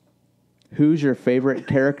 Who's your favorite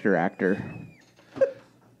character actor?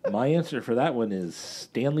 My answer for that one is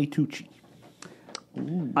Stanley Tucci.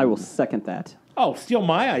 I will second that. Oh, steal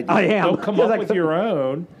my idea. I am. Don't come Because up I with couldn't- your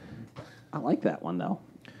own. I like that one, though.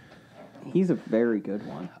 He's a very good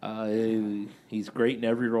one. He's great in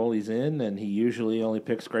every role he's in, and he usually only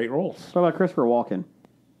picks great roles. What about Christopher Walken?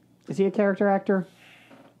 Is he a character actor?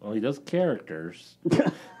 Well, he does characters.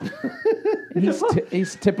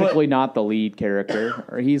 He's typically not the lead character,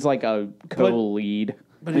 or he's like a co-lead.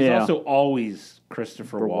 But he's Yeah. also always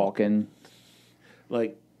Christopher For Walken. Walken.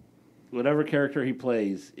 Like, whatever character he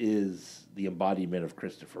plays is the embodiment of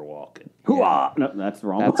Christopher Walken. Hoo-ah! No, that's the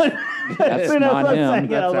wrong That's one. that's Soon as not I him. sang it,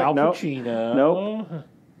 I That's was like, Al nope. Pacino.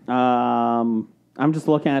 Nope. I'm just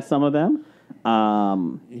looking at some of them.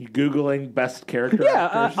 You Googling best character Yeah,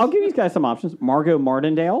 actors? I'll give you guys some options. Margot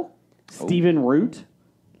Martindale, Stephen Root,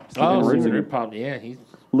 Oh, Root's a Stephen good- Root Pop. Yeah, he's...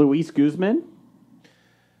 Luis Guzman,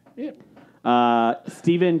 Yeah.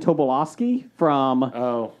 Stephen Tobolowsky from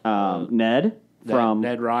Ned, from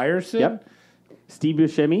Ned Ryerson. Yep. Steve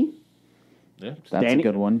Buscemi, Yeah. That's a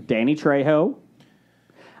good one. Danny Trejo.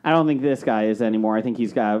 I don't think this guy is anymore. I think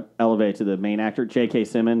he's got elevated to the main actor. J.K.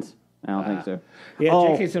 Simmons. I don't think so. Yeah,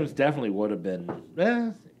 Oh, J.K. Simmons definitely would have been.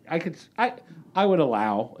 I would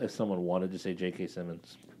allow if someone wanted to say J.K.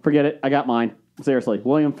 Simmons. forget it. I got mine. Seriously.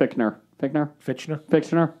 William Fichtner.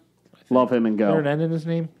 Fichtner. Love him and Is there an go. N in his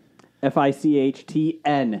name?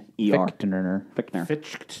 Fichtner. Fichtner. Fichtner.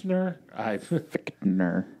 Fichtner.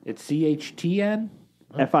 Fichtner. It's CHTN.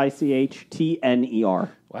 Fichtner.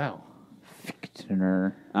 Wow.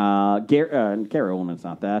 Fichtner. Gary Oldman's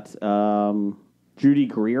not that. Judy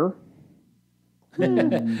Greer.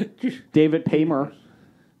 David Paymer.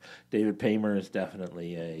 David Paymer is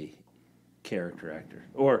definitely a character actor,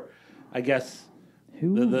 or I guess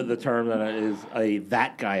the term that is a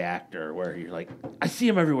that guy actor, where you're like, I see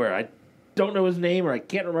him everywhere. I don't know his name, or I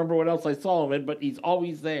can't remember what else I saw him in, but he's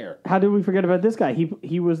always there. How did we forget about this guy?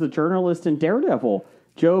 He was the journalist in Daredevil.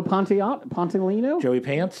 Joe Pantoliano? Joey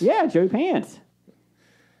Pants. Yeah, Joey Pants.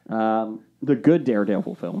 The good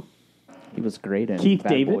Daredevil film. He was great in Keith Bad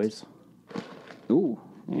David? Boys. Ooh.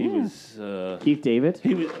 He was. Keith David?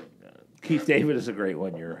 He was. Keith David is a great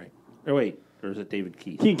one. You're right. Or wait, or is it David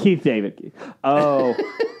Keith? Keith David. Oh.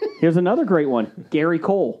 Here's another great one. Gary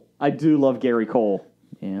Cole. I do love Gary Cole.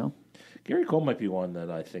 Yeah. Gary Cole might be one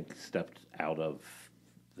that I think stepped out of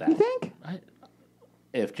that. You think?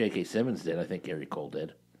 If J.K. Simmons did, I think Gary Cole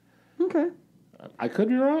did. Okay. I could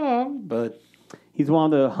be wrong, but He's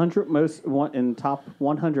one of the top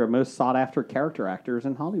 100 most sought after character actors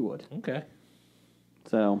in Hollywood. okay.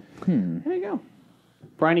 So, there you go.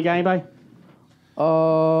 Brian, you got anybody?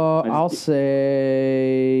 I'll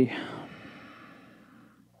say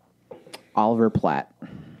Oliver Platt.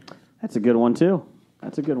 That's a good one, too.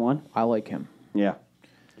 That's a good one. I like him. Yeah.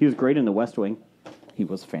 He was great in The West Wing. He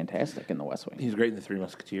was fantastic in The West Wing. He's great in The Three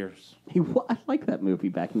Musketeers. I like that movie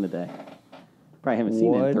back in the day. Probably haven't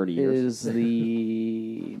seen it in 30 years. What is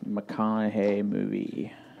the McConaughey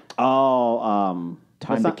movie? Oh,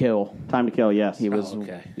 Time to Kill. Time to Kill, yes. He was,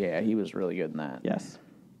 okay. yeah, he was really good in that. Yes.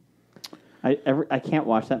 I can't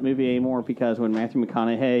watch that movie anymore because when Matthew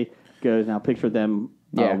McConaughey goes, now picture them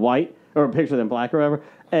white, or picture them black or whatever,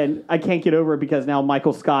 and I can't get over it because now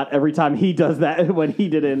Michael Scott, every time he does that, when he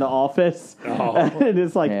did it in The Office, and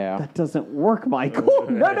it's like, that doesn't work, Michael.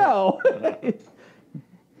 No.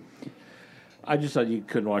 I just thought you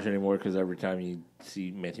couldn't watch it anymore because every time you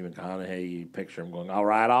see Matthew McConaughey, you picture him going, all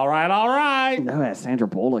right, all right, all right. No, it has Sandra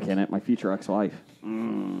Bullock in it, my future ex-wife.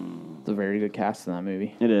 It's a very good cast in that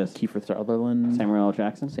movie. It is. Kiefer Sutherland. Samuel L.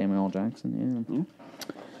 Jackson. Samuel L. Jackson, yeah.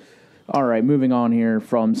 All right, moving on here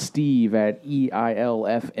from Steve at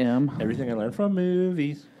EILFM. Everything I learned from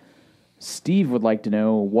movies. Steve would like to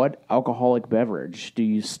know, what alcoholic beverage do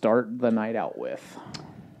you start the night out with?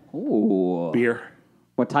 Ooh. Beer.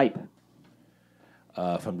 What type?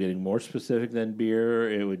 If I'm getting more specific than beer,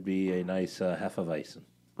 it would be a nice Hefeweizen.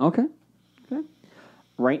 Okay.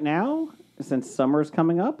 Right now, since summer's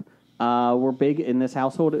coming up, we're big in this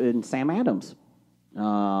household in Sam Adams.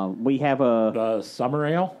 We have a Summer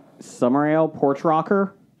ale? summer ale. Porch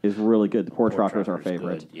Rocker is really good. The Porch Rocker is our Rocker's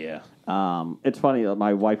favorite. good, yeah. It's funny.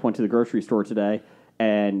 My wife went to the grocery store today,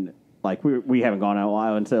 and like we haven't gone out in a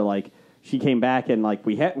while, and so like she came back, and like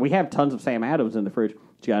we have tons of Sam Adams in the fridge.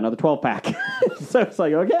 She got another 12-pack. So it's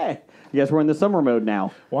like, okay, I guess we're in the summer mode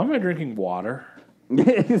now. Why am I drinking water?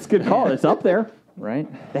 It's a good call. It's up there. Right?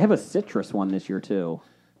 They have a citrus one this year too,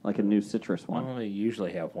 like a new citrus one. Well, they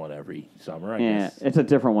usually have one every summer, I Yeah, guess. it's a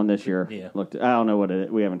different one this year. Yeah. I don't know what it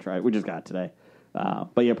is. We haven't tried it. We just got it today.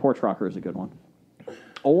 But yeah, Porch Rocker is a good one.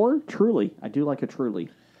 Or Truly. I do like a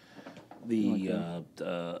Truly. I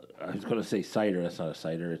was going to say cider. That's not a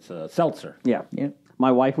cider. It's a seltzer. Yeah. Yeah.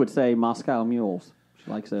 My wife would say Moscow Mules. She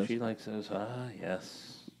likes those. She likes those.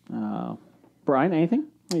 Yes. Brian, anything?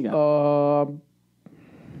 What you got?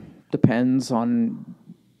 Depends on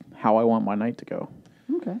how I want my night to go.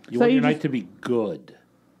 Okay. You want your night to be good.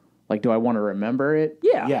 Like, do I want to remember it?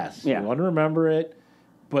 Yeah. Yes. Yeah. You want to remember it.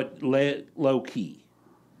 but low key.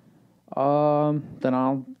 Then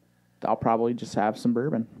I'll probably just have some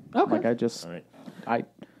bourbon. Okay. Like All right.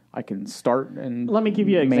 I can start and Let me give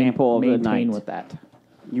you an example of the maintain night. with that.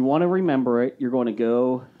 You want to remember it. You're going to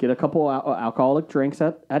go get a couple alcoholic drinks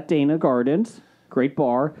at Dana Gardens. Great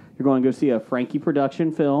bar. You're going to go see a Frankie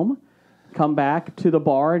production film. Come back to the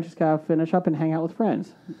bar and just kind of finish up and hang out with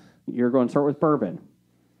friends. You're going to start with bourbon.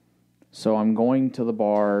 So I'm going to the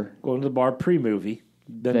bar, Going to the bar pre-movie.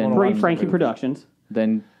 Then wanna Pre watch the Frankie movie. Productions.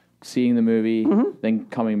 then seeing the movie, then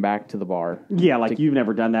coming back to the bar. Yeah, like you've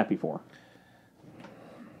never done that before.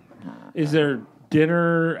 Is there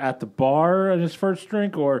dinner at the bar at his first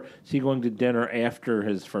drink, or is he going to dinner after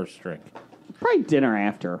his first drink? Probably dinner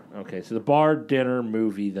after. Okay, so the bar, dinner,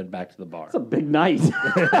 movie, then back to the bar. It's a big night.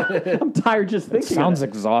 I'm tired just thinking Sounds of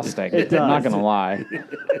it. exhausting. It I'm not does. going to lie.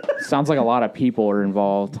 Sounds like a lot of people are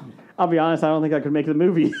involved. I'll be honest, I don't think I could make the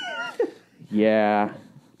movie. Yeah.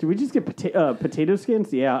 Did we just get potato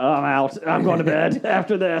skins? Yeah, I'm out. I'm going to bed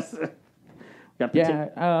after this. Got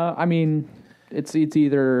Yeah, I mean, it's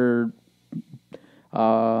either...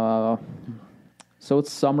 so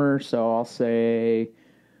it's summer, so I'll say...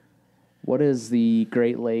 What is the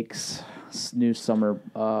Great Lakes new summer?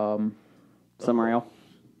 Summer ale.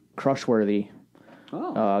 Crushworthy.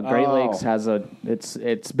 Oh. Great Lakes has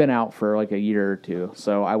it's been out for like a year or two.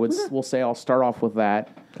 So we'll say I'll start off with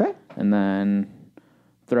that. Okay. And then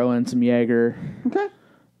throw in some Jaeger, Okay.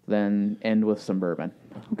 then end with some bourbon.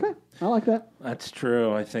 Okay. I like that. That's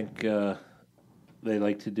true. I think they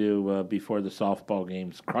like to do before the softball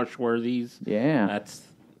games crushworthies. Yeah. That's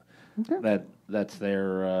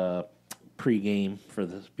their pregame for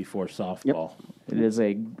this before softball. It is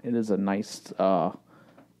a nice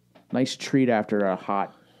nice treat after a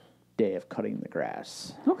hot day of cutting the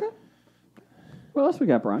grass. Okay. What else we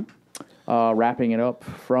got, Brian? Wrapping it up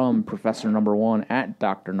from Professor Number One at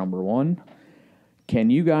Dr. Number One. Can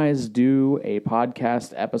you guys do a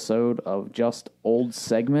podcast episode of just old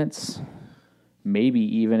segments? Maybe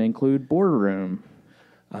even include boardroom.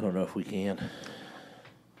 I don't know if we can.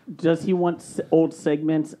 Does he want old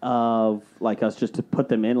segments of like us just to put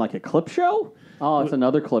them in like a clip show? Oh, it's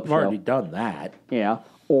another clip We've show. already done that. Yeah.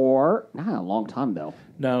 Or not a long time though.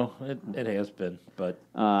 No, it has been, but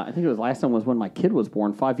I think it was last time was when my kid was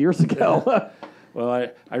born 5 years ago. well,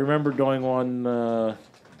 I remember doing one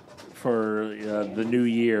for the new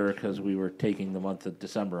year because we were taking the month of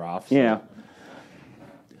December off. So Yeah.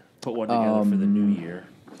 put one together for the new year.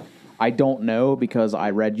 I don't know because I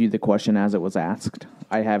read you the question as it was asked.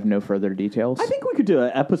 I have no further details. I think we could do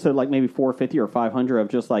an episode like maybe 450 or 500 of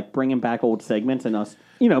just like bringing back old segments and us,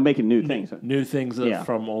 making new things. New things Yeah.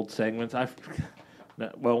 from old segments.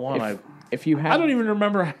 If you have, I don't even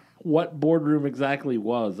remember what boardroom exactly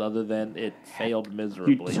was, other than it failed You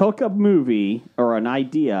miserably. took a movie or an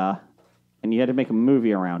idea and you had to make a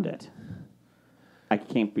movie around it. I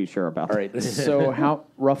can't be sure about All right. So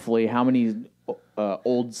roughly how many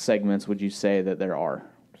old segments would you say that there are?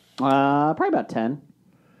 Probably about 10.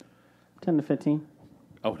 10 to 15.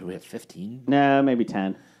 Oh, do we have 15? No, maybe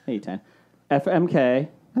 10. Maybe 10. FMK.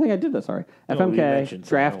 I think I did this already. No, we FMK, mentioned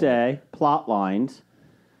Draft some. Day, Plot Lines.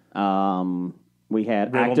 We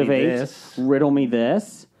had Riddle Me Activate, This. Riddle Me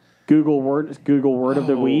This, Google Word of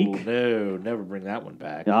the Week. No, never bring that one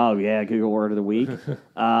back. Oh, yeah, Google Word of the Week.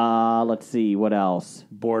 Let's see, what else?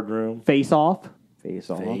 Boardroom. Face Off.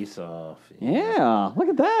 Face off. Face off. Yeah, look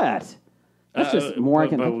at that. That's just more I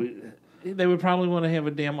can... They would probably want to have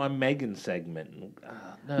a damn Megan segment.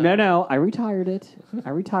 No, I retired it.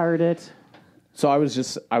 So I was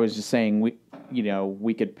just saying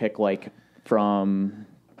we could pick like from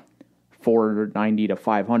 490 to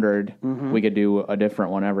 500. We could do a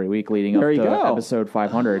different one every week leading There up you to go. episode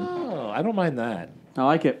 500. Oh, I don't mind that. I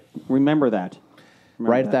like it. Remember that.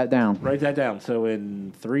 Write that down. Write that down. So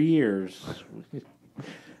in 3 years,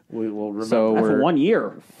 we will remember. So That's we're 1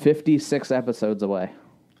 year. 56 episodes away.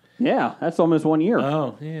 Yeah, that's almost 1 year.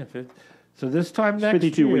 Oh, yeah. So this time next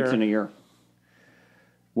 52 year. weeks in a year.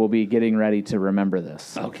 We'll be getting ready to remember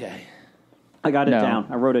this. Okay. I got it No. down.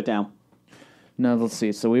 I wrote it down. No, let's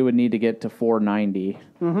see. So we would need to get to 490.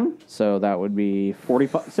 So that would be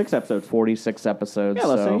 46 episodes. 46 episodes. Yeah,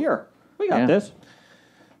 less than so a year. We got Yeah. this.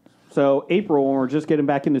 So April, when we're just getting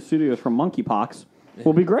back into studios from monkeypox,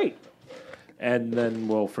 will be great. And then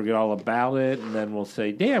we'll forget all about it, and then we'll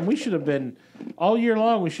say, damn, we should have been, all year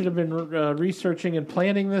long, we should have been researching and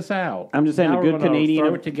planning this out. I'm just saying Now a we're good gonna Canadian-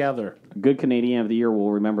 throw it together. Good Canadian of the year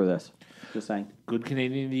will remember this. Just saying. Good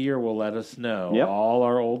Canadian of the Year will let us know Yep. all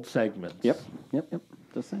our old segments. Yep.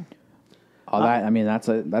 Just saying.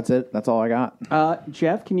 that's it. That's all I got.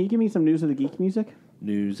 Jeff, can you give me some news of the geek music?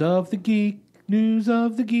 News of the Geek, news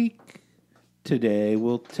of the geek. Today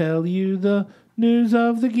we'll tell you the news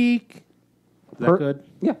of the geek. Is that good?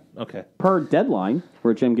 Yeah. Okay. Per Deadline,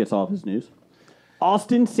 where Jim gets all of his news,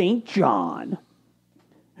 Austin St. John,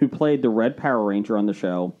 who played the Red Power Ranger on the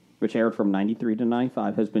show, which aired from 93 to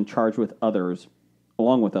 95, has been charged with others,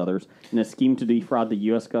 along with others, in a scheme to defraud the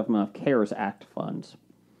U.S. government of CARES Act funds.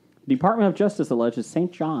 The Department of Justice alleges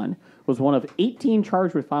St. John was one of 18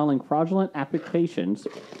 charged with filing fraudulent applications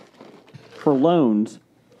for loans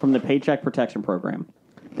from the Paycheck Protection Program.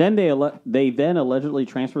 Then they then allegedly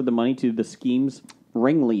transferred the money to the scheme's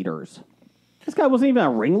ringleaders. This guy wasn't even a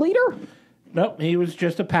ringleader? Nope, he was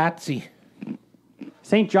just a patsy.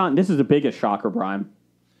 St. John, this is the biggest shocker, Brian.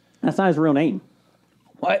 That's not his real name.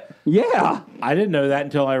 What? Yeah. I didn't know that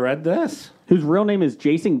until I read this. Whose real name is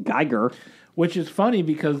Jason Geiger. Which is funny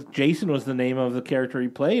because Jason was the name of the character he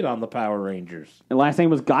played on the Power Rangers. And last name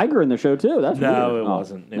was Geiger in the show, too. That's No, weird. it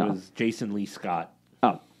wasn't. It no. was Jason Lee Scott.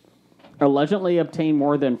 Oh. Allegedly obtained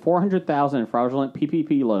more than $400,000 in fraudulent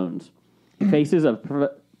PPP loans. Faces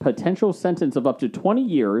a potential sentence of up to 20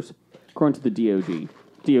 years, according to the DOJ.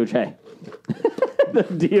 The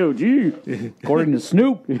DOJ. According to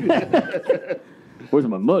Snoop. Where's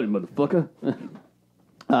my money, motherfucker?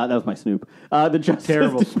 That was my Snoop. The Justice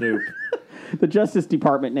Terrible Snoop. The Justice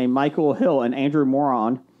Department named Michael Hill and Andrew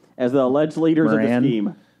Moron as the alleged leaders of the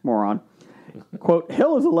scheme. Moron. Quote,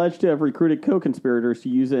 Hill is alleged to have recruited co-conspirators to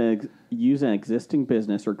use an existing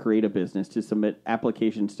business or create a business to submit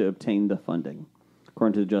applications to obtain the funding,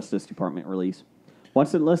 according to the Justice Department release.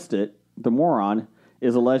 Once enlisted, the Moron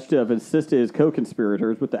is alleged to have assisted his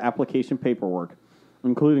co-conspirators with the application paperwork,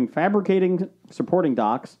 including fabricating supporting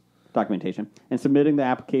documentation, and submitting the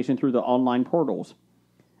application through the online portals.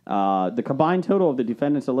 The combined total of the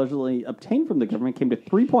defendants allegedly obtained from the government came to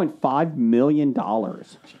 $3.5 million.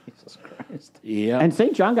 Jesus Christ. Yeah. And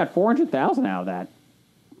St. John got $400,000 out of that.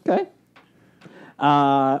 Okay.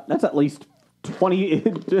 That's at least 20,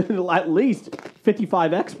 at least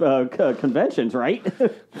 55 expo conventions, right?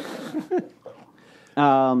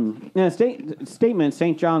 In a statement,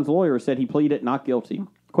 St. John's lawyer said he pleaded not guilty.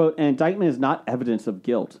 Quote, an indictment is not evidence of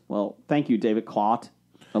guilt. Well, thank you, David Clott,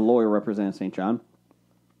 a lawyer representing St. John.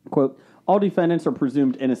 Quote, all defendants are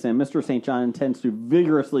presumed innocent. Mr. St. John intends to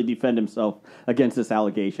vigorously defend himself against this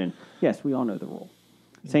allegation. Yes, we all know the rule.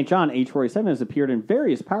 St. John, age 47, has appeared in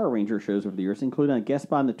various Power Ranger shows over the years, including a guest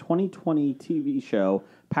spot in the 2020 TV show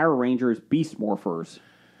Power Rangers Beast Morphers.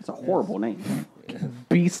 It's a horrible name.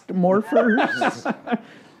 Beast Morphers?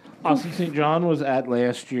 Austin St. John was at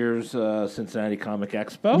last year's Cincinnati Comic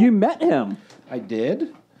Expo. You met him. I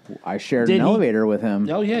did. I shared Did an he- elevator with him.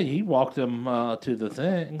 Oh, yeah, he walked him to the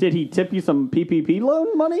thing. Did he tip you some PPP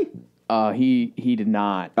loan money? He did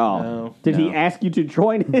not. Oh. No. Did he No. ask you to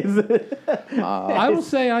join his... I will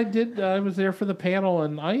say I did. I was there for the panel,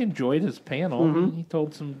 and I enjoyed his panel. Mm-hmm. He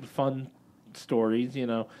told some fun stories,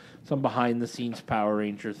 some behind-the-scenes Power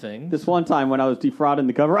Ranger things. This one time when I was defrauding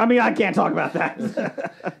the cover... I mean, I can't talk about that.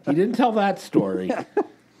 He didn't tell that story.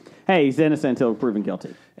 Hey, he's innocent until proven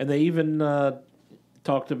guilty. And they even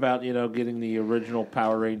talked about, getting the original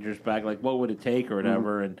Power Rangers back, like what would it take or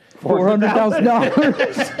whatever. And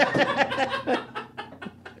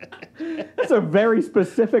 $400,000. That's a very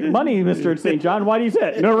specific money, Mr. St. John. Why do you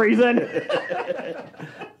say it? No reason.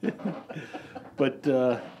 But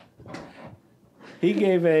he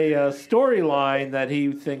gave a storyline that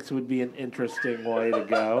he thinks would be an interesting way to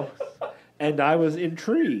go. And I was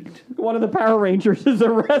intrigued. One of the Power Rangers is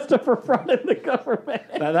arrested for frauding the government.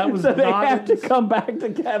 That was so they not have to in- come back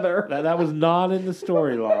together. That was not in the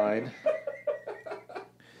storyline.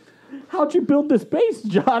 How'd you build this base,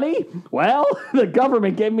 Johnny? Well, the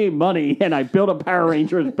government gave me money, and I built a Power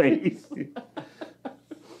Rangers base.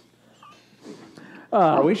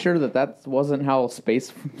 Are we sure that wasn't how Space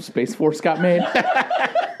Force got made?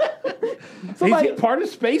 Is he part of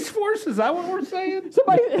Space Force? Is that what we're saying?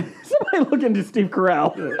 Somebody look into Steve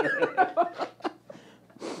Carell.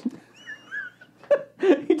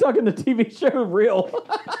 He talking the TV show real.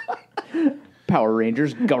 Power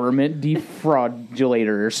Rangers, government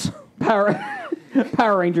defraudulators.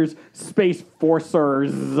 Power Rangers, Space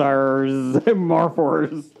Forcers,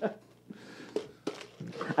 Morphers.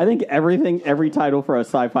 I think every title for a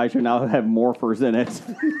sci-fi should now have morphers in it.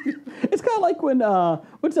 It's kind of like when,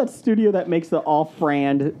 what's that studio that makes the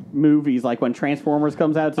off-brand movies? Like when Transformers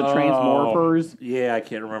comes out, it's a Transmorphers. Yeah, I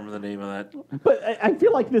can't remember the name of that. But I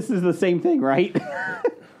feel like this is the same thing, right?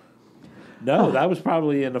 No, that was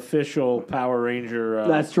probably an official Power Ranger.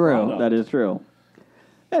 That's true. product. That is true.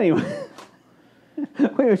 Anyway,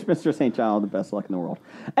 we wish Mr. St. John all the best luck in the world.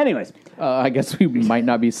 Anyways, I guess we might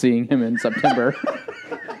not be seeing him in September.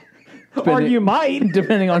 Or you might.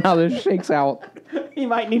 depending on how this shakes out. You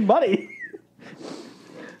might need money.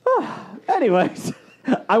 Anyways,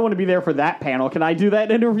 I want to be there for that panel. Can I do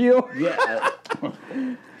that interview? Yeah.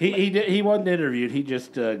 He wasn't interviewed. He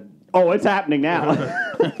just Oh, it's happening now.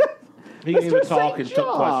 he gave a Mr. talk St. and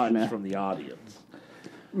took questions John. from the audience.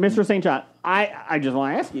 Mr. St. John, I just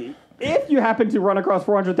want to ask you, if you happen to run across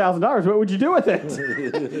 $400,000, what would you do with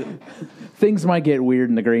it? Things might get weird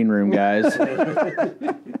in the green room, guys.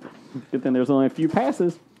 Good thing there's only a few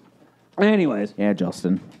passes. Anyways, Yeah,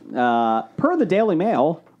 Justin. per the Daily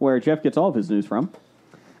Mail, where Jeff gets all of his news from,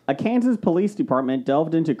 a Kansas police department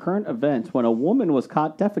delved into current events when a woman was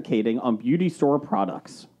caught defecating on beauty store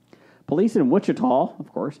products. Police in Wichita,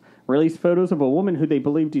 of course, released photos of a woman who they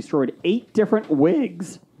believe destroyed 8 different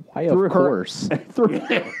wigs. Why, of course.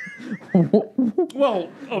 Well,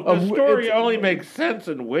 the story only makes sense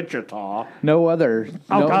in Wichita. No other.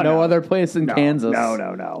 God, no no. other place in Kansas.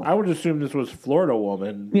 No. I would assume this was Florida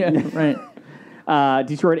woman. Yeah, right.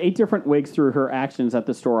 Destroyed 8 different wigs through her actions at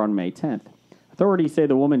the store on May 10th. Authorities say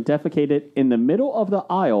the woman defecated in the middle of the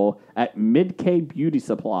aisle at Mid-K Beauty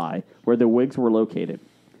Supply, where the wigs were located.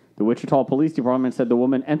 The Wichita Police Department said the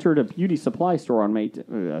woman entered a beauty supply store on May...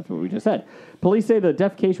 that's what we just said. Police say the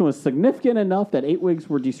defecation was significant enough that 8 wigs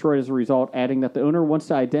were destroyed as a result, adding that the owner wants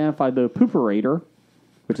to identify the pooperator,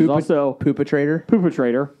 which is also... Poopatrator.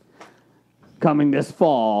 Pooperator. Coming this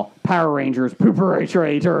fall, Power Rangers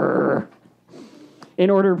Pooperator.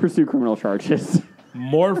 In order to pursue criminal charges.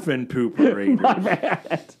 Morphin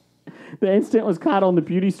pooperator. The incident was caught on the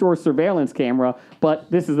beauty store surveillance camera,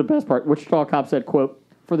 but this is the best part. Wichita cop said, quote,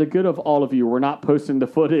 "For the good of all of you, we're not posting the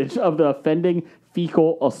footage of the offending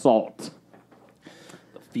fecal assault."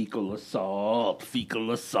 Fecal assault.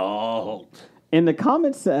 In the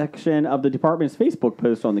comments section of the department's Facebook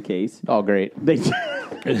post on the case, Oh, great. they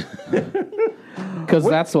Because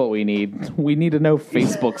that's what we need. We need to know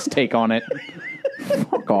Facebook's take on it.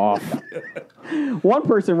 Fuck off. one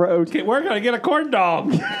person wrote, Okay, we're going to get a corn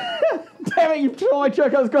dog. "Damn it, you stole my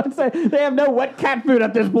joke. I was going to say, they have no wet cat food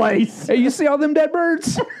at this place." Hey, you see all them dead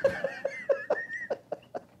birds?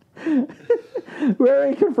 We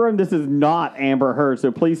already confirmed this is not Amber Heard,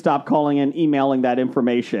 so please stop calling and emailing that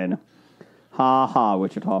information. Ha ha,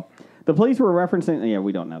 Wichita. The police were referencing... Yeah,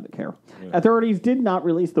 we don't know that care. Yeah. Authorities did not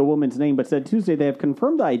release the woman's name, but said Tuesday they have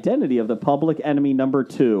confirmed the identity of the public enemy number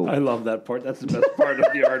 2. I love that part. That's the best part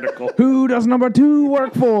of the article. Who does number 2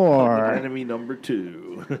 work for? Enemy number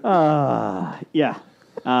 2. Yeah.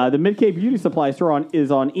 The Mid-K Beauty Supply store is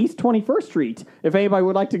on East 21st Street. If anybody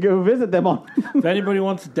would like to go visit them on... If anybody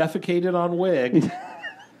wants defecated on wig...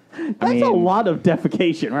 That's a lot of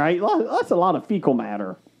defecation, right? That's a lot of fecal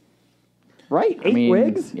matter. Right? 8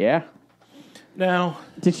 wigs? Yeah. Now...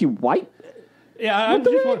 Did she wipe? Yeah, I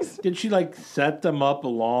just wonder, did she like set them up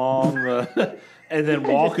along and then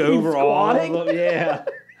walk over all of them? Yeah.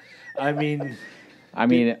 I mean,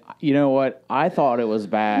 you know what? I thought it was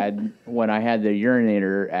bad when I had the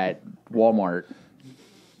urinator at Walmart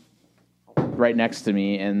right next to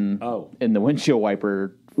me and in the windshield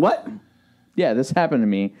wiper. What? Yeah, this happened to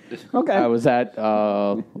me. Okay. I was at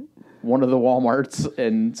one of the Walmarts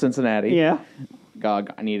in Cincinnati. Yeah.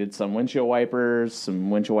 I needed some windshield wipers,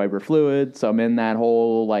 some windshield wiper fluid. So I'm in that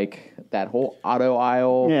whole auto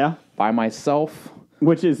aisle by myself.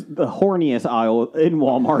 Which is the horniest aisle in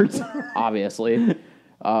Walmart. Obviously.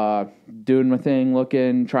 Doing my thing,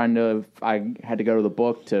 looking, I had to go to the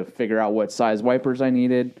book to figure out what size wipers I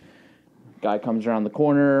needed. Guy comes around the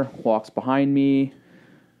corner, walks behind me.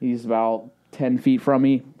 He's about 10 feet from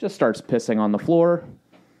me, just starts pissing on the floor.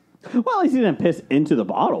 Well, at least he didn't piss into the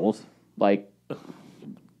bottles. And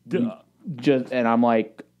I'm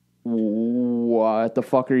like, what the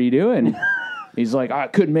fuck are you doing? He's like, I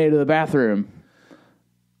couldn't make it to the bathroom.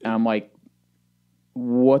 And I'm like,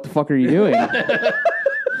 what the fuck are you doing? I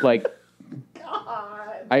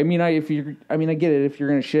get it. If you're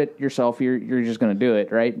gonna shit yourself, you're just gonna do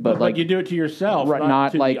it, right? But like you do it to yourself, right,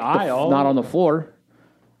 not to the aisle, not on the floor.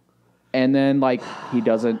 And then he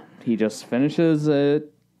doesn't. He just finishes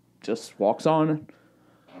it, just walks on.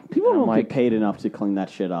 People don't get paid enough to clean that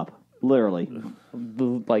shit up. Literally,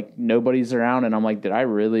 nobody's around, and I'm like, did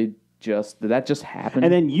that just happen?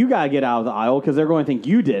 And then you gotta get out of the aisle because they're going to think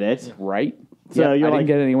you did it, right? So I didn't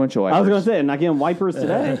get any windshield wipers. I was going to say, not getting wipers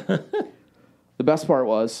today. The best part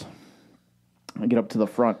was, I get up to the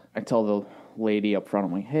front. I tell the lady up front,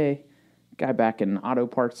 I'm like, hey, guy back in auto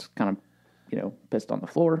parts kind of, pissed on the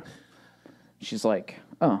floor. She's like,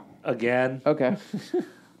 oh. Again? Okay.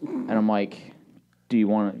 And I'm like, do you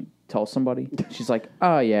want to tell somebody? She's like,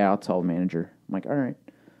 oh, yeah, I'll tell the manager. I'm like, all right.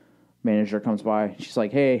 Manager comes by. She's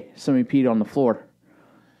like, hey, somebody peed on the floor.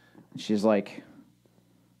 She's like,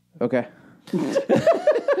 okay.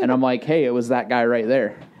 And I'm like, hey, it was that guy right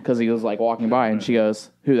there. Because he was like walking by, and she goes,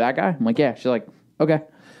 who, that guy? I'm like, yeah. She's like, okay.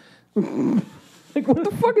 Like, what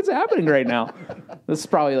the fuck is happening right now? This is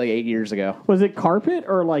probably like 8 years ago. Was it carpet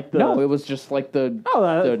or like the... No, it was just like the...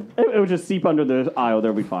 it would just seep under the aisle.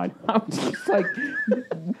 They'll be fine. I was just like,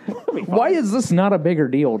 why is this not a bigger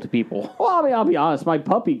deal to people? Well, I mean, I'll be honest. My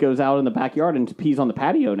puppy goes out in the backyard and pees on the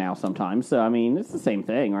patio now sometimes. So, I mean, it's the same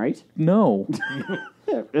thing, right? No.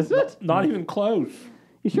 Isn't it? Not even close.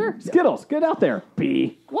 You sure? Skittles, get out there.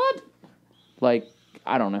 Pee. What? Like,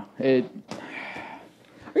 I don't know.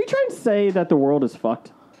 Are you trying to say that the world is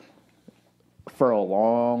fucked? For a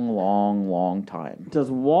long, long, long time. Does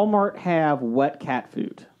Walmart have wet cat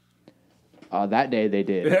food? That day they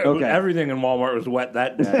did. Okay. Everything in Walmart was wet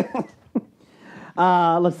that day.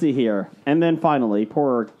 Let's see here. And then finally,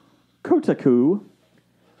 poor Kotaku,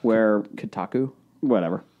 where... Kotaku?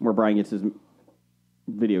 Whatever. Where Brian gets his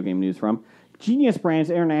video game news from. Genius Brands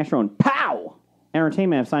International and POW!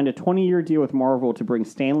 Entertainment have signed a 20-year deal with Marvel to bring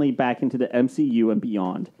Stan Lee back into the MCU and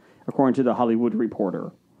beyond, according to The Hollywood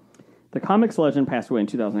Reporter. The comics legend passed away in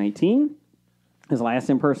 2018. His last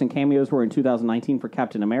in-person cameos were in 2019 for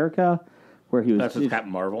Captain America, where he was... That's just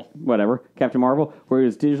Captain Marvel. Whatever. Captain Marvel, where he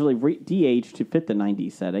was digitally de-aged to fit the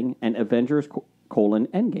 90s setting, and Avengers: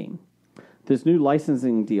 Endgame. This new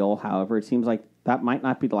licensing deal, however, it seems like that might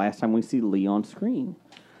not be the last time we see Lee on screen.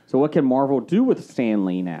 So what can Marvel do with Stan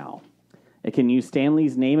Lee now? It can use Stan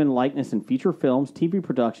Lee's name and likeness in feature films, TV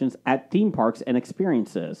productions, at theme parks and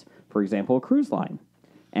experiences, for example, a cruise line,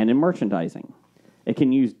 and in merchandising. It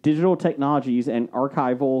can use digital technologies and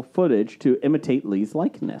archival footage to imitate Lee's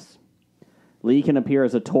likeness. Lee can appear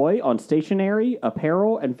as a toy on stationery,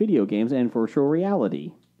 apparel, and video games and virtual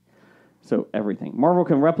reality. So everything. Marvel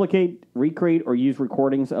can replicate, recreate, or use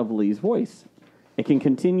recordings of Lee's voice. It can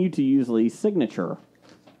continue to use Lee's signature.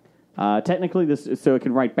 Technically, so it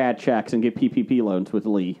can write bad checks and get PPP loans with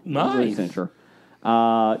Lee. Nice. Lee's signature.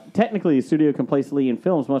 Technically, the studio can place Lee in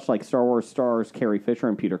films, much like Star Wars stars Carrie Fisher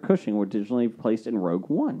and Peter Cushing were digitally placed in Rogue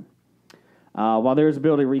One. While there is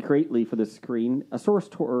ability to recreate Lee for the screen, a source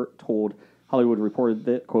told Hollywood Reporter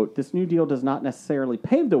that, quote, this new deal does not necessarily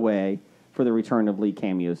pave the way for the return of Lee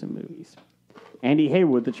cameos in movies. Andy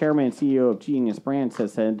Haywood, the chairman and CEO of Genius Brands,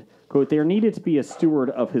 has said, quote, there needed to be a steward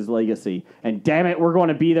of his legacy, and damn it, we're going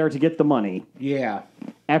to be there to get the money. Yeah.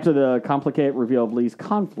 After the complicated reveal of Lee's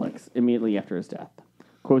conflicts immediately after his death.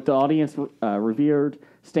 Quote, the audience revered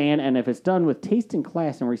Stan, and if it's done with taste and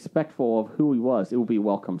class and respectful of who he was, it will be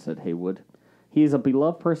welcome, said Haywood. He is a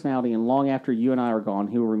beloved personality, and long after you and I are gone,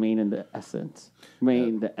 he will remain in the essence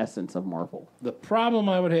of Marvel. The problem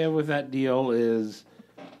I would have with that deal is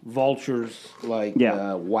vultures like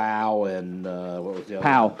WoW and what was the other?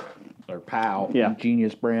 POW. Or POW. Yeah.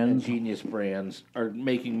 Genius Brands. And Genius Brands are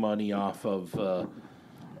making money off of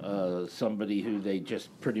somebody who they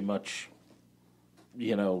just pretty much,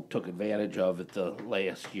 took advantage of at the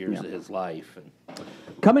last years of his life. And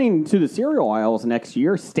Coming to the cereal aisles next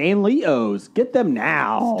year, Stan Leos. Get them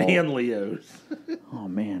now. Stanleos. Oh,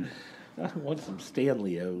 man. I want some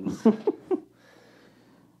Stanleos. I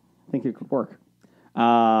think it could work.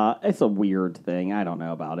 It's a weird thing. I don't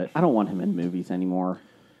know about it. I don't want him in movies anymore.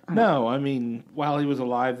 No, I mean, while he was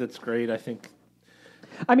alive, that's great. I think.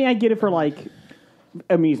 I mean, I get it for like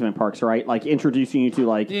amusement parks, right? Like introducing you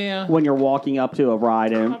to when you're walking up to a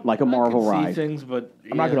ride and like a Marvel I can ride. see things, but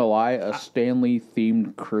I'm not going to lie, a Stanley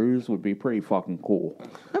themed cruise would be pretty fucking cool.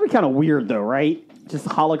 That'd be kind of weird though, right? Just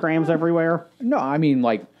holograms everywhere. No, I mean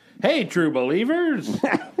like... Hey, true believers!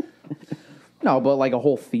 No, but like a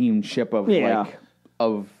whole themed ship of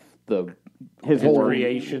his whole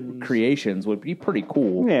creations would be pretty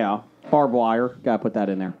cool. Yeah, barbed wire. Got to put that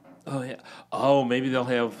in there. Oh yeah. Oh, maybe they'll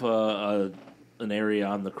have an area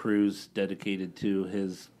on the cruise dedicated to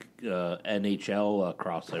his NHL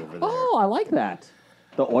crossover there. Oh, I like that.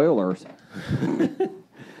 The Oilers.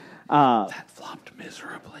 That flopped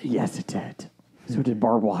miserably. Yes, it did. So did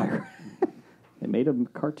barbed wire. They made a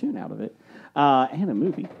cartoon out of it and a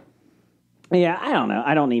movie. Yeah, I don't know.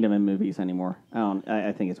 I don't need him in movies anymore.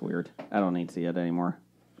 I think it's weird. I don't need to see it anymore.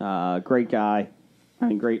 Great guy. I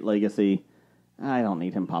mean, great legacy. I don't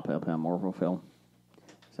need him popping up in a Marvel film.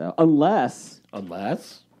 So unless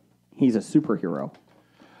he's a superhero,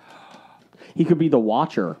 he could be the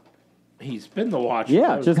Watcher. He's been the Watcher.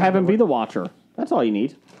 Yeah, just have him be the Watcher. That's all you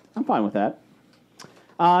need. I'm fine with that.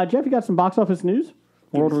 Jeff, you got some box office news?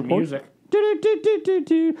 World Report. Music.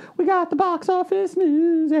 We got the box office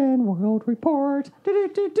news and World Report.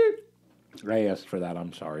 I asked for that.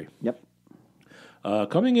 I'm sorry. Yep.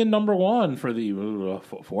 Coming in number one for the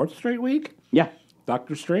fourth straight week. Yeah.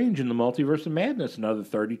 Doctor Strange in the Multiverse of Madness, another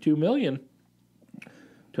 $32 million.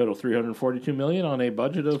 Total $342 million on a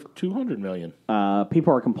budget of $200 million.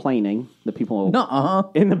 People are complaining. The people Nuh-uh.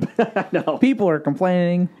 in the no People are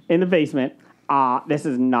complaining. in the basement. This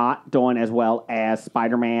is not doing as well as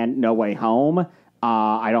Spider-Man: No Way Home.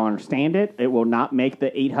 I don't understand it. It will not make the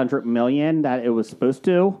 $800 million that it was supposed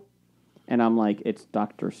to. And I'm like, it's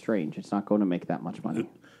Doctor Strange. It's not going to make that much money.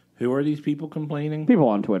 Who are these people complaining? People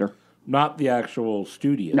on Twitter. Not the actual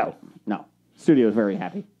studio. No. Studio is very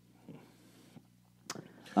happy.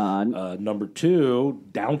 Number 2,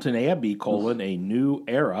 Downton Abbey: A New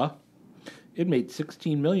Era. It made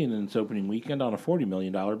 $16 million in its opening weekend on a $40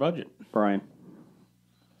 million budget. Brian,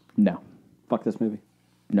 No. fuck this movie.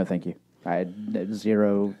 No, thank you. I had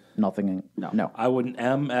 0, nothing. No. I wouldn't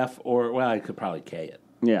M, F, or, well, I could probably K it.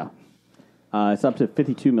 Yeah. It's up to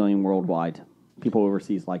 52 million worldwide. People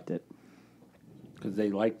overseas liked it. Because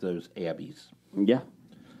they like those Abbeys. Yeah.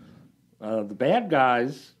 The Bad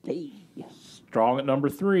Guys, strong at number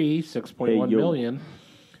 3, $6.1 million.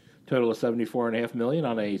 Total of $74.5 million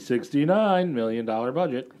on a $69 million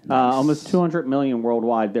budget. Almost 200 million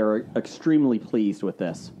worldwide. They're extremely pleased with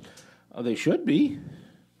this. They should be.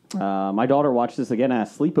 My daughter watched this again at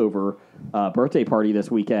a sleepover birthday party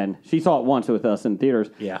this weekend. She saw it once with us in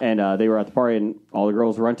theaters. Yeah. And they were at the party, and all the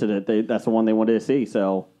girls rented it. That's the one they wanted to see,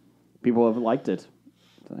 so people have liked it.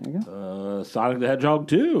 So there you go. Sonic the Hedgehog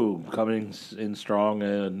 2 coming in strong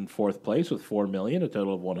in 4th place with $4 million, a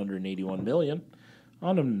total of $181 million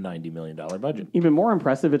on a $90 million budget. Even more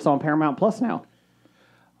impressive, it's on Paramount Plus now.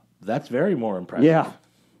 That's very more impressive. Yeah.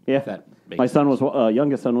 That makes My son was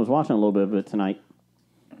youngest son was watching a little bit of it tonight.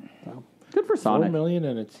 So, good for Sonic. $4 million,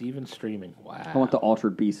 and it's even streaming. Wow. I want the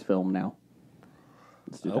Altered Beast film now.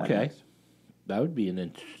 Let's do that Okay. next. That would be an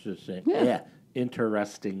interesting,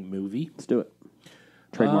 interesting movie. Let's do it.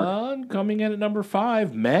 Trademark. Coming in at number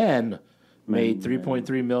 5, Men made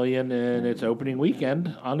 $3.3 million in its opening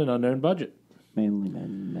weekend on an unknown budget. Mainly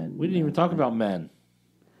men. We didn't even talk about Men.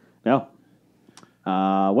 No.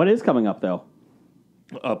 What is coming up, though?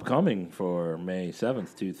 Upcoming for May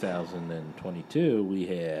 7th, 2022, we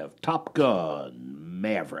have Top Gun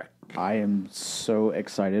Maverick. I am so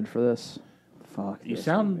excited for this. Fuck. You this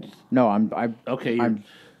sound movie. No, I'm okay. I'm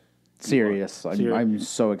serious. Serious. I'm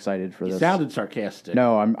so excited for You this. sounded sarcastic.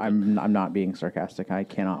 No, I'm not being sarcastic. I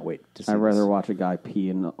cannot wait to see I'd rather this. watch a guy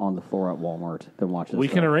pee on the floor at Walmart than watch this. We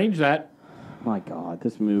can film. arrange that. My God,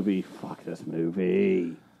 this movie. Fuck this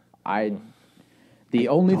movie. The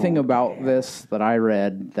only thing about this that I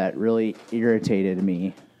read that really irritated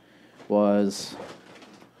me was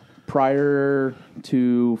prior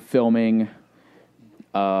to filming,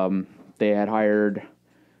 they had hired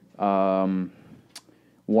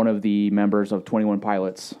one of the members of 21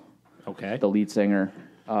 Pilots, Okay. the lead singer.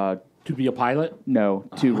 To be a pilot? No,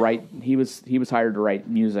 to write. He was hired to write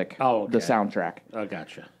music. Oh, okay. The soundtrack. Oh,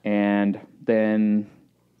 gotcha. And then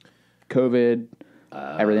COVID,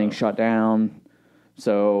 everything shut down.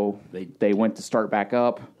 So they went to start back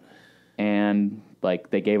up, and like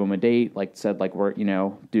they gave him a date, like said like we're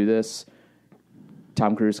do this.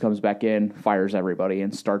 Tom Cruise comes back in, fires everybody,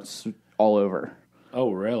 and starts all over.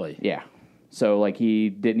 Oh, really? Yeah. So like he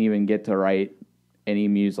didn't even get to write any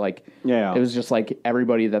music. Like Yeah. it was just like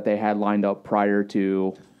everybody that they had lined up prior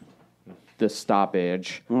to the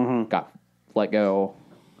stoppage got let go.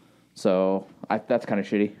 So that's kind of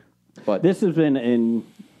shitty. But This has been in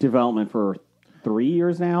development for 3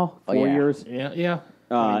 years now, 4 yeah. years. Yeah.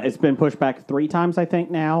 It's been pushed back 3 times, I think,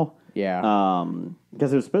 now. yeah,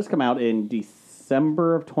 Because it was supposed to come out in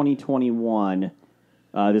December of 2021,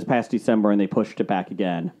 this past December, and they pushed it back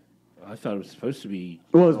again. I thought it was supposed to be.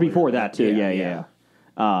 Well, it was before that, too. Yeah, Yeah.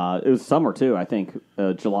 It was summer, too, I think,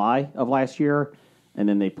 July of last year, and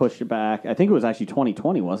then they pushed it back. I think it was actually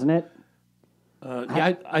 2020, wasn't it?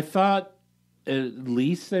 I thought at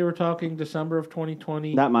least they were talking December of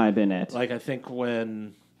 2020. That might have been it. Like I think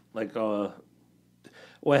when all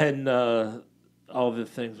the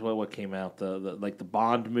things what came out the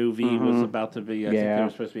Bond movie was about to be. I think they were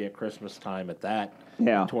supposed to be at Christmas time at that.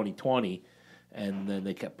 Yeah. 2020, and then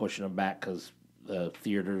they kept pushing them back because the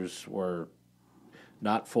theaters were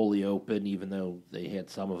not fully open, even though they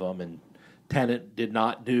had some of them, and Tenet did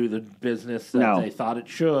not do the business that they thought it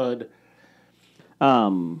should.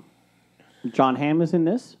 John Hamm is in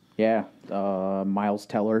this? yeah. Miles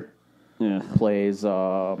Teller Yeah. plays.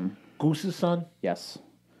 Goose's son. Yes.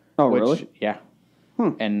 Oh, really? Yeah.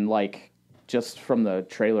 And like just from the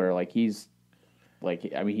trailer, like he's like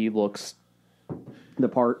he looks The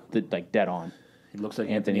part? like dead on. He looks like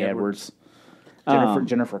Anthony Edwards. Um,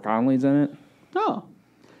 Jennifer Connelly's in it. Oh.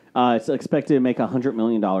 It's expected to make $100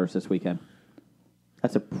 million this weekend.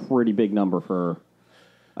 That's a pretty big number for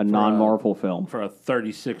a non-Marvel film. For a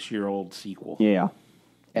 36-year-old sequel. Yeah.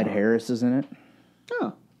 Ed Harris is in it.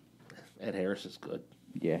 Oh. Ed Harris is good.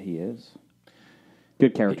 Yeah, he is.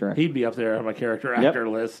 Good character actor. He'd be up there on my character actor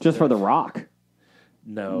list. Just for The Rock.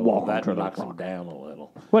 No, Welcome that to The knocks him Rock. down a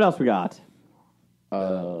little. What else we got?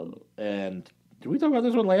 And did we talk about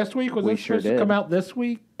this one last week? Was We it sure supposed to did. come out this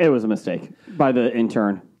week? It was a mistake by the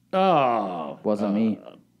intern. Oh, Wasn't me.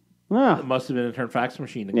 Ah, it must have been Intern Fax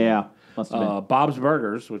Machine again. yeah, must have been. Bob's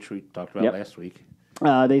Burgers, which we talked about Yep. last week.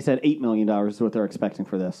 They said $8 million is what they're expecting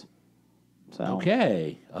for this. So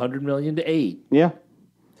Okay, 100 million to 8. yeah.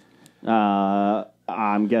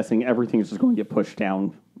 I'm guessing everything's just going to get pushed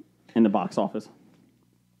down in the box office.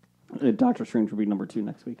 Doctor Strange will be number 2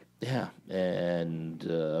 next week. Yeah, and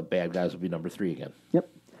Bad Guys will be number 3 again. Yep.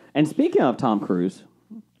 And speaking of Tom Cruise,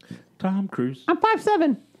 Tom Cruise. I'm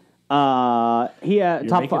 5'7". He You're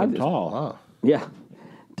top making 5. him tall, huh? Yeah,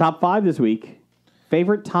 top 5 this week.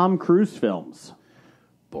 Favorite Tom Cruise films.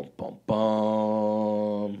 Bum, bum,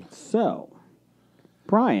 bum. So,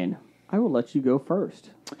 Brian, I will let you go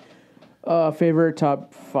first. Favorite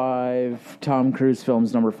top 5 Tom Cruise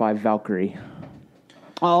films, number 5, Valkyrie.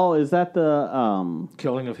 Oh, is that the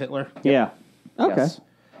Killing of Hitler? Yeah. Okay. Yes.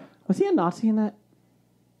 Was he a Nazi in that?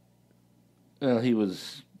 Well, he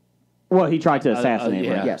was... Well, he tried to assassinate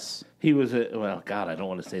yeah. her. Yes. He was a... Well, God, I don't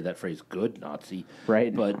want to say that phrase, good Nazi.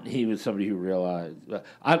 Right. But he was somebody who realized...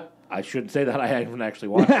 I shouldn't say that. I haven't actually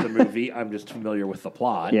watched the movie. I'm just familiar with the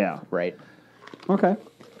plot. Yeah. Right. Okay.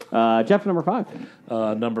 Jeff, number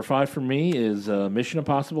 5. Number 5 for me is Mission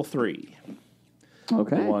Impossible 3.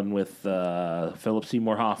 Okay. The one with Philip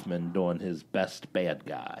Seymour Hoffman doing his best bad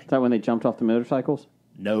guy. Is that when they jumped off the motorcycles?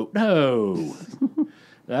 No.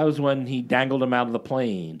 That was when he dangled him out of the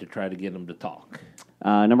plane to try to get him to talk.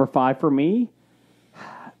 Number 5 for me.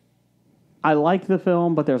 I like the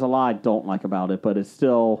film, but there's a lot I don't like about it. But it's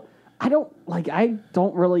still... I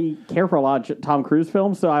don't really care for a lot of Tom Cruise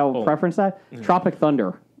films, so I'll preference that. Tropic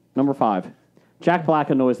Thunder, number 5. Jack Black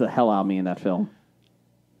annoys the hell out of me in that film.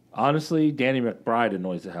 Honestly, Danny McBride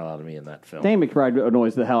annoys the hell out of me in that film. Danny McBride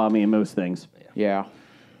annoys the hell out of me in most things. Yeah.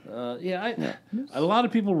 A lot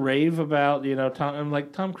of people rave about, Tom. I'm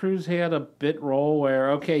like, Tom Cruise had a bit role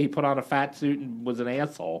where, okay, he put on a fat suit and was an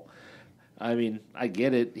asshole. I mean, I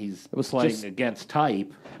get it. He's playing just- against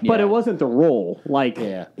type. But Yeah. it wasn't the role. Like,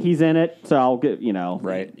 he's in it, so I'll get,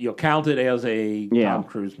 Right. You'll count it as a Yeah. Tom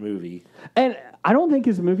Cruise movie. And I don't think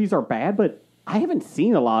his movies are bad, but I haven't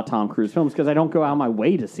seen a lot of Tom Cruise films because I don't go out of my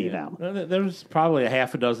way to see them. There's probably a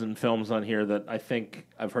half a dozen films on here that I think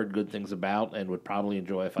I've heard good things about and would probably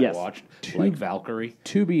enjoy if I Yes. watched, like Valkyrie.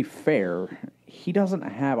 To be fair, he doesn't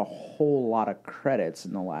have a whole lot of credits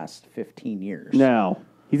in the last 15 years. No.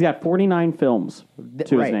 He's got 49 films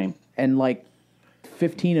to his name. And like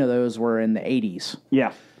 15 of those were in the 80s.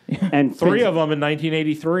 Yeah. And 3 of them in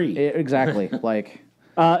 1983. Exactly. Like,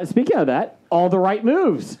 speaking of that, All the Right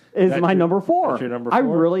Moves is That's my your- number 4. that's your number I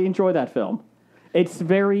 4? really enjoy that film. It's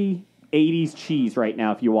very 80s cheese right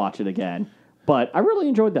now if you watch it again. But I really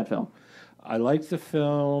enjoyed that film. I like the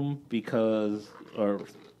film or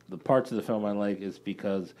the parts of the film I like is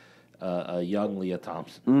because a young Leah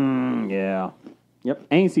Thompson. Yeah. Yep.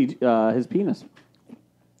 And you see his penis.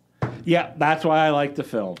 Yeah, that's why I like the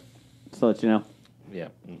film. Just to let you know. Yeah.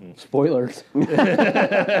 Mm-hmm. spoilers.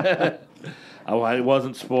 Oh, I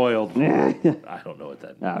wasn't spoiled. I don't know what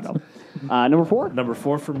that means. I don't know. Number 4? Number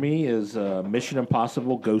 4 for me is Mission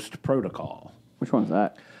Impossible Ghost Protocol. Which one's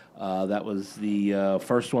that? That was the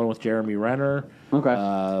first one with Jeremy Renner. Okay.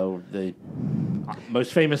 The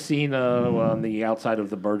most famous scene on the outside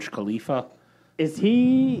of the Burj Khalifa. Is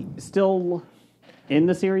he still in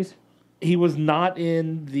the series? He was not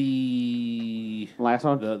in the Last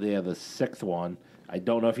one? the 6th one. I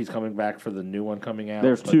don't know if he's coming back for the new one coming out.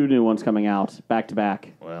 There's but- 2 new ones coming out back to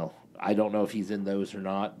back. Well, I don't know if he's in those or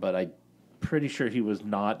not, but I'm pretty sure he was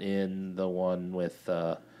not in the one with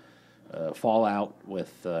Fallout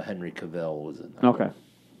with Henry Cavill was in that. Okay.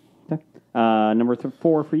 Number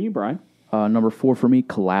 4 for you, Brian. Number 4 for me,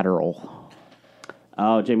 Collateral.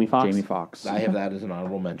 Oh, Jamie Foxx. Jamie Foxx. I have that as an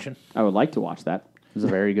honorable mention. I would like to watch that. It's a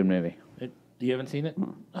very good movie. You haven't seen it?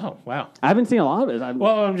 Oh, wow. I haven't seen a lot of it.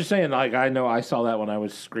 Well, I'm just saying, like, I know I saw that when I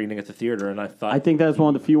was screening at the theater, and I thought... I think that's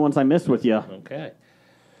one of the few ones I missed with you. Okay.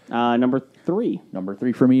 Number 3. Number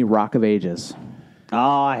 3 for me, Rock of Ages.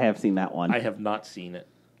 Oh, I have seen that one. I have not seen it.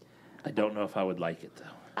 I don't know if I would like it,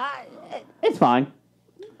 though. It's fine.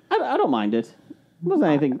 I don't mind it. It wasn't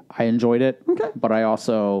anything. I enjoyed it. Okay. But I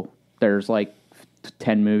also, there's like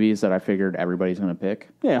 10 movies that I figured everybody's going to pick.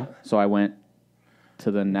 Yeah. So I went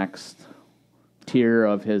to the next tier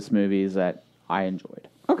of his movies that I enjoyed.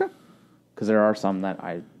 Okay. Because there are some that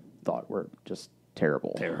I thought were just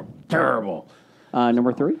terrible. Terrible.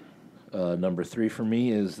 Number 3? Number 3 for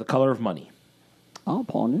me is The Color of Money. Oh,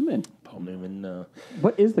 Paul Newman. Paul Newman,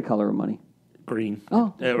 What is The Color of Money? green.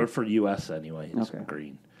 Oh. For U.S. anyway, it's Okay.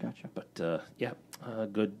 green. Gotcha. But,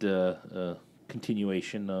 good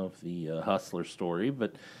continuation of the Hustler story.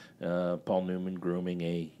 But Paul Newman grooming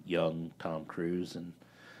a young Tom Cruise. And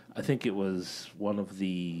I think it was one of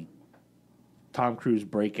the Tom Cruise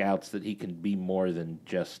breakouts that he can be more than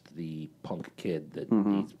just the punk kid that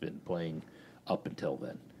he's been playing up until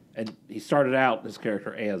then. And he started out his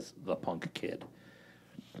character as the punk kid.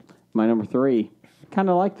 My number 3, kind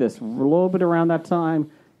of like this. A little bit around that time,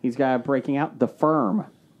 he's got breaking out The Firm.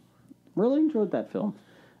 Really enjoyed that film.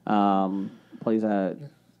 Plays a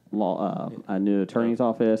new attorney's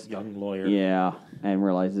office. Young lawyer. Yeah, and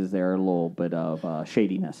realizes there a little bit of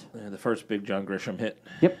shadiness. The first big John Grisham hit.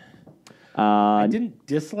 Yep. I didn't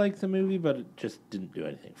dislike the movie, but it just didn't do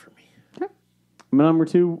anything for me. Okay. My number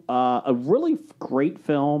 2, a really great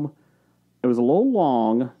film. It was a little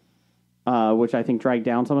long, which I think dragged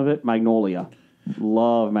down some of it. Magnolia.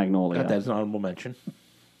 Love Magnolia. Got that as an honorable mention.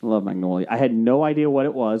 Love Magnolia. I had no idea what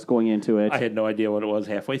it was going into it. I had no idea what it was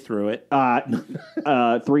halfway through it.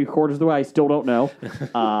 3/4 of the way, I still don't know.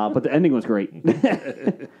 But the ending was great.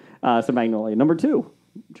 So Magnolia. Number 2,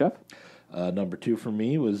 Jeff? Number 2 for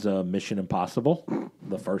me was Mission Impossible,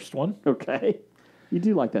 the first one. Okay. You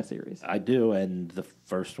do like that series. I do, and the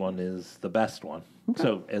first one is the best one. Okay.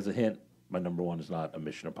 So, as a hint, my number 1 is not a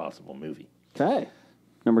Mission Impossible movie. Okay.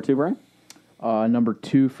 Number 2, Brian? Number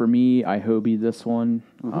 2 for me, I hobied this one.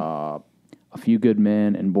 A Few Good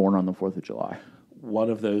Men and Born on the 4th of July. One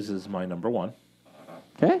of those is my number 1.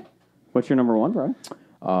 Okay. What's your number 1, Brian?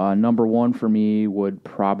 Number 1 for me would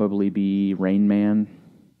probably be Rain Man.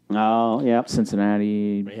 Oh, yeah.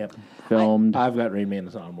 Cincinnati, Yep. filmed. I've got Rain Man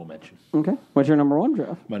as an honorable mention. Okay. What's your number 1,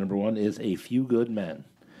 Jeff? My number 1 is A Few Good Men.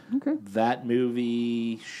 Okay. That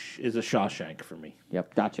movie is a Shawshank for me.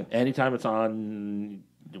 Yep. Gotcha. Anytime it's on,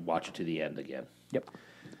 watch it to the end again. Yep.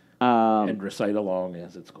 And recite along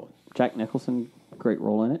as it's going. Jack Nicholson, great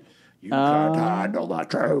role in it. You can't handle the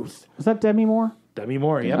truth. Was that Demi Moore? Demi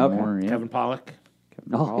Moore, yeah. Demi Moore, yeah. Kevin Pollak.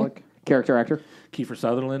 Pollock. Character actor. Kiefer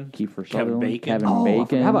Sutherland. Kiefer Kevin Sutherland. Bacon. Kevin Oh,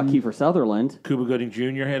 Bacon. how about Kiefer Sutherland? Cuba Gooding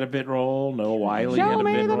Jr. had a bit role. Noah Wiley had a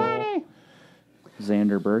bit role.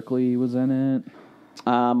 Xander Berkeley was in it.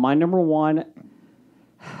 My number 1,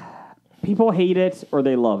 people hate it or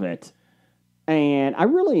they love it. And I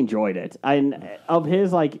really enjoyed it. And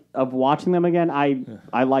of watching them again,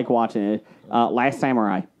 I like watching it. Last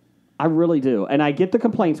Samurai. I really do. And I get the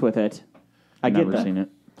complaints with it. Never seen it.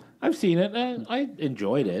 I've seen it. And I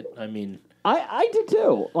enjoyed it. I mean, I did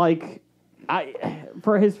too.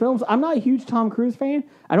 For his films, I'm not a huge Tom Cruise fan.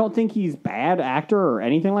 I don't think he's bad actor or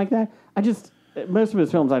anything like that. Most of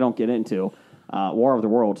his films I don't get into. War of the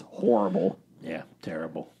Worlds, horrible. yeah,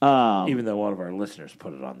 terrible. Even though one of our listeners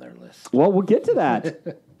put it on their list. Well, we'll get to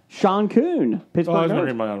that. Sean Coon, Pittsburgh. I was Nerds. going to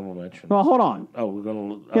read my honorable mention. Well, hold on. Oh, we're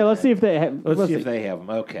going to. Yeah, let's see if they have. Let's see if they have them.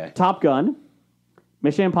 Okay. Top Gun,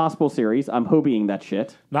 Mission Impossible series. I'm hobbying that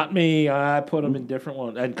shit. Not me. I put them in different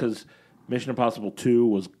ones. And because Mission Impossible 2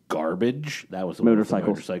 was garbage. That was the one with the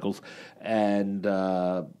motorcycles. And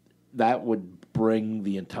that would bring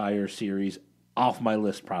the entire series off my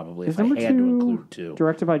list probably if I had to include 2.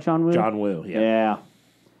 Directed by John Woo? John Woo, yeah. Yeah.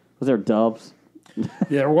 Was there doves?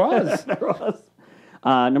 There was. There was.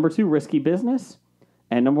 Number 2, Risky Business.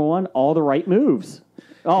 And number 1, All the Right Moves.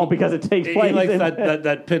 Oh, because it takes place He likes in...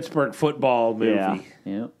 that Pittsburgh football movie.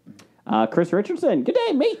 Yeah. Yep. Chris Richardson. Good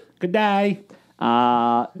day, mate. Good day.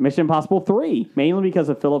 Mission Impossible 3, mainly because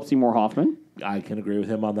of Philip Seymour Hoffman. I can agree with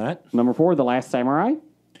him on that. Number 4, The Last Samurai.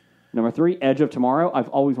 Number 3, Edge of Tomorrow. I've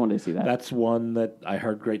always wanted to see that. That's one that I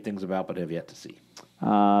heard great things about but have yet to see.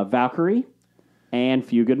 Valkyrie and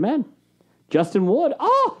Few Good Men. Justin Wood.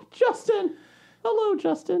 Oh, Justin. Hello,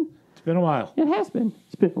 Justin. It's been a while. It has been.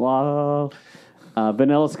 It's been a while.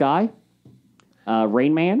 Vanilla Sky.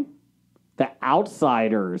 Rain Man. The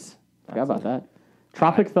Outsiders. Forgot about that.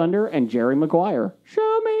 Tropic Thunder and Jerry Maguire.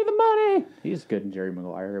 Show me the money. He's good in Jerry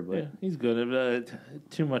Maguire, but Yeah, he's good.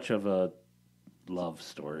 Too much of a love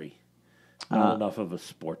story. Not enough of a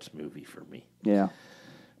sports movie for me. Yeah.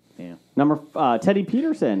 yeah. Number Teddy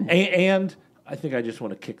Peterson. And I think I just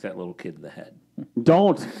want to kick that little kid in the head.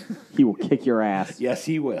 Don't. He will kick your ass. Yes,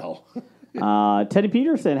 he will. Teddy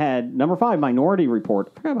Peterson had number 5, Minority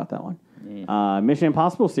Report. Forgot about that one. Yeah. Mission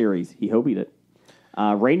Impossible series. He hobied it.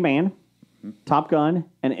 Rain Man, Top Gun,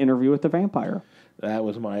 and Interview with the Vampire. That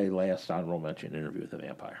was my last honorable mention, Interview with the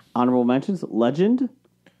Vampire. Honorable mentions, Legend,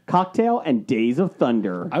 Cocktail, and Days of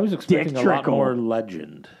Thunder. I was expecting Dick a lot Trickle. more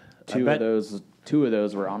Legend. Two of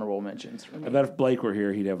those were honorable mentions for me. I bet if Blake were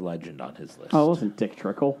here, he'd have Legend on his list. Oh, it wasn't Dick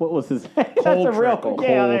Trickle. What was his name? That's Cole a real Trickle. Yeah,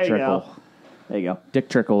 Cole there you Trickle. go. There you go. Dick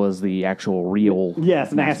Trickle is the actual real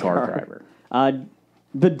Yes, NASCAR driver.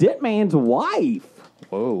 The Dit Man's wife.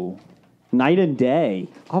 Whoa. Night and Day.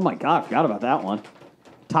 Oh my God, I forgot about that one.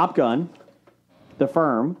 Top Gun, The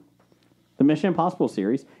Firm, the Mission Impossible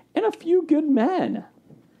series, and A Few Good Men.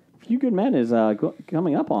 A Few Good Men is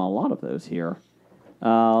coming up on a lot of those here.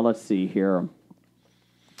 Let's see here.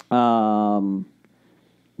 Let's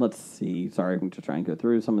see. Sorry, I'm just trying to go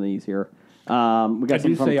through some of these here. We got I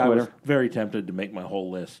some do from say I was Twitter. very tempted to make my whole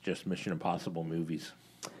list just Mission Impossible movies.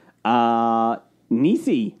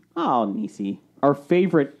 Niecy. Oh, Niecy. Our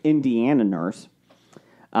favorite Indiana nurse.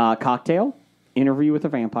 Cocktail, Interview with a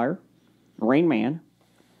Vampire, Rain Man,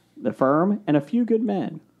 The Firm, and A Few Good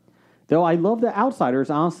Men. Though I love The Outsiders,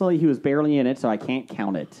 honestly, he was barely in it, so I can't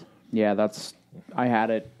count it. Yeah, I had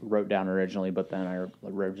it wrote down originally, but then I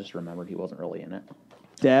just remembered he wasn't really in it.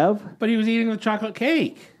 Dev. But he was eating the chocolate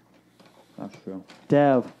cake. That's true.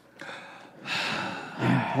 Dev.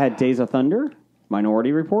 Had Days of Thunder,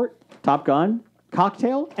 Minority Report, Top Gun,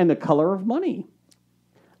 Cocktail, and The Color of Money.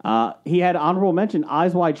 He had honorable mention,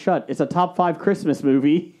 Eyes Wide Shut. It's a top 5 Christmas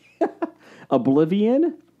movie.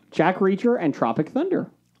 Oblivion, Jack Reacher, and Tropic Thunder.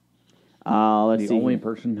 Let's The see. only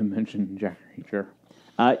person to mention Jack Reacher.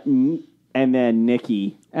 And then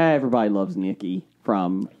Nikki. Everybody loves Nikki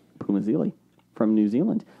from Pumazili, from New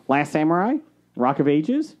Zealand. Last Samurai, Rock of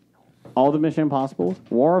Ages, all the Mission Impossibles,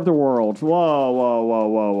 War of the Worlds. Whoa, whoa, whoa,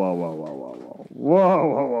 whoa, whoa, whoa, whoa, whoa, whoa,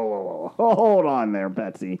 whoa, whoa, whoa, whoa. Hold on there,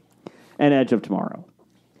 Betsy. And Edge of Tomorrow.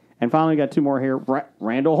 And finally, we got 2 more here.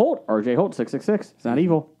 Randall Holt, RJ Holt, 666. It's not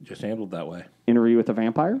evil. Just handled that way. Interview with the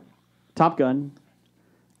Vampire, Top Gun,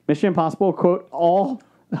 Mission Impossible, quote, all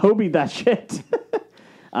Hobie that shit.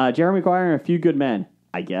 Jeremy Maguire and A Few Good Men,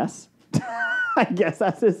 I guess. I guess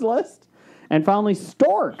that's his list. And finally,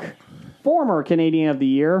 Stork, former Canadian of the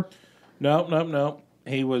Year. Nope.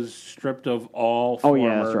 He was stripped of all formers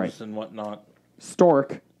yeah, that's right. and whatnot.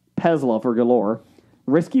 Stork, Pez lover galore.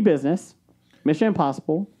 Risky Business, Mission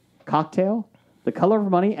Impossible, Cocktail, The Color of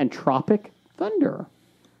Money, and Tropic Thunder.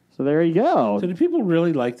 So there you go. So do people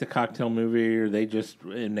really like the Cocktail movie, or are they just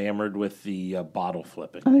enamored with the bottle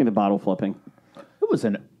flipping? I think the bottle flipping. It was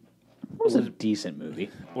a decent movie.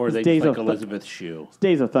 Or are they Days just like of Elizabeth Shue? It's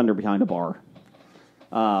Days of Thunder behind a bar.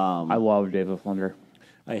 I love Days of Thunder.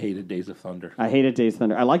 I hated Days of Thunder. I hated Days of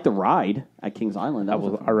Thunder. I like the ride at Kings Island. That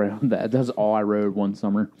was I rode that. That's all I rode one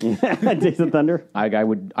summer. Days of Thunder. I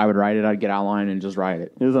would ride it. I'd get out of line and just ride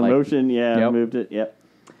it. It was a Like, motion, yeah, Yep. moved it, yep.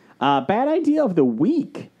 Bad idea of the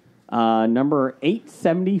week, number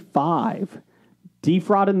 875.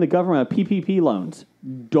 Defrauding the government of PPP loans.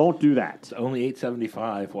 Don't do that. It's only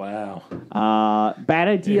 $8.75. Wow. Bad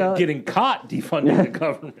idea Getting caught defunding the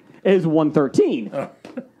government. is 113.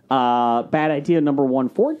 Bad idea number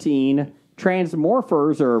 114.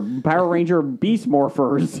 Transmorphers or Power Ranger Beast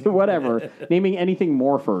Morphers, whatever. Naming anything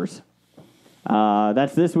morphers.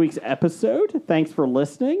 That's this week's episode. Thanks for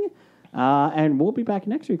listening. And we'll be back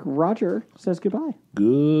next week. Roger says goodbye.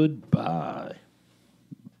 Goodbye.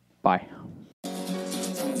 Bye.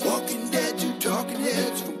 Walking Dead to Talking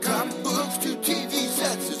Heads, from comic books to TV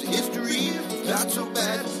sets. There's a history, not so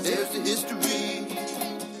bad. There's the history.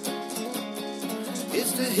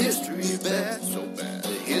 It's the history of bad, so bad. The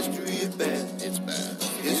history of bad, it's bad.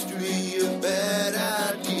 History of bad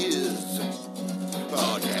ideas.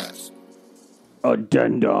 Podcast.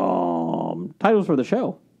 Addendum. Titles for the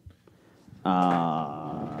show.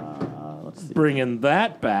 Let's see. Bringing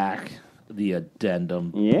that back, the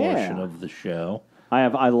addendum Yeah. portion of the show.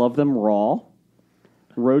 I Love Them Raw.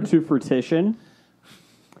 Road to Fruition.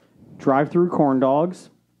 Drive-through corn dogs.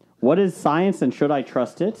 What is science and should I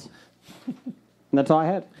trust it? And that's all I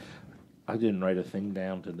had. I didn't write a thing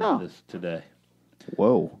down to Oh. this today.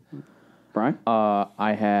 Whoa. Brian?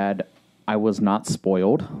 I was not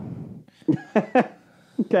spoiled.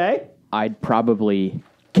 Okay. I'd probably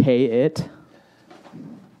K it.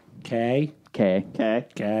 K. K. Okay.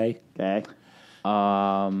 K. Okay.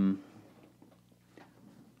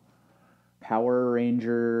 Power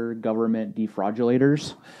Ranger government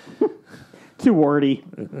defraudulators. Too wordy.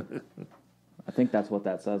 I think that's what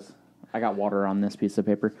that says. I got water on this piece of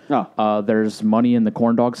paper. Oh. There's money in the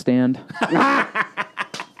Corndog stand.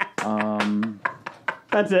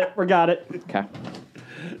 That's it. We got it. Okay.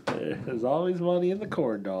 There's always money in the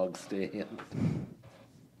corn dog stand.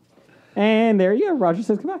 And there you go. Roger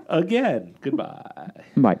says goodbye. Again, goodbye.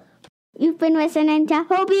 Bye. You've been listening to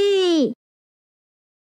Hobie.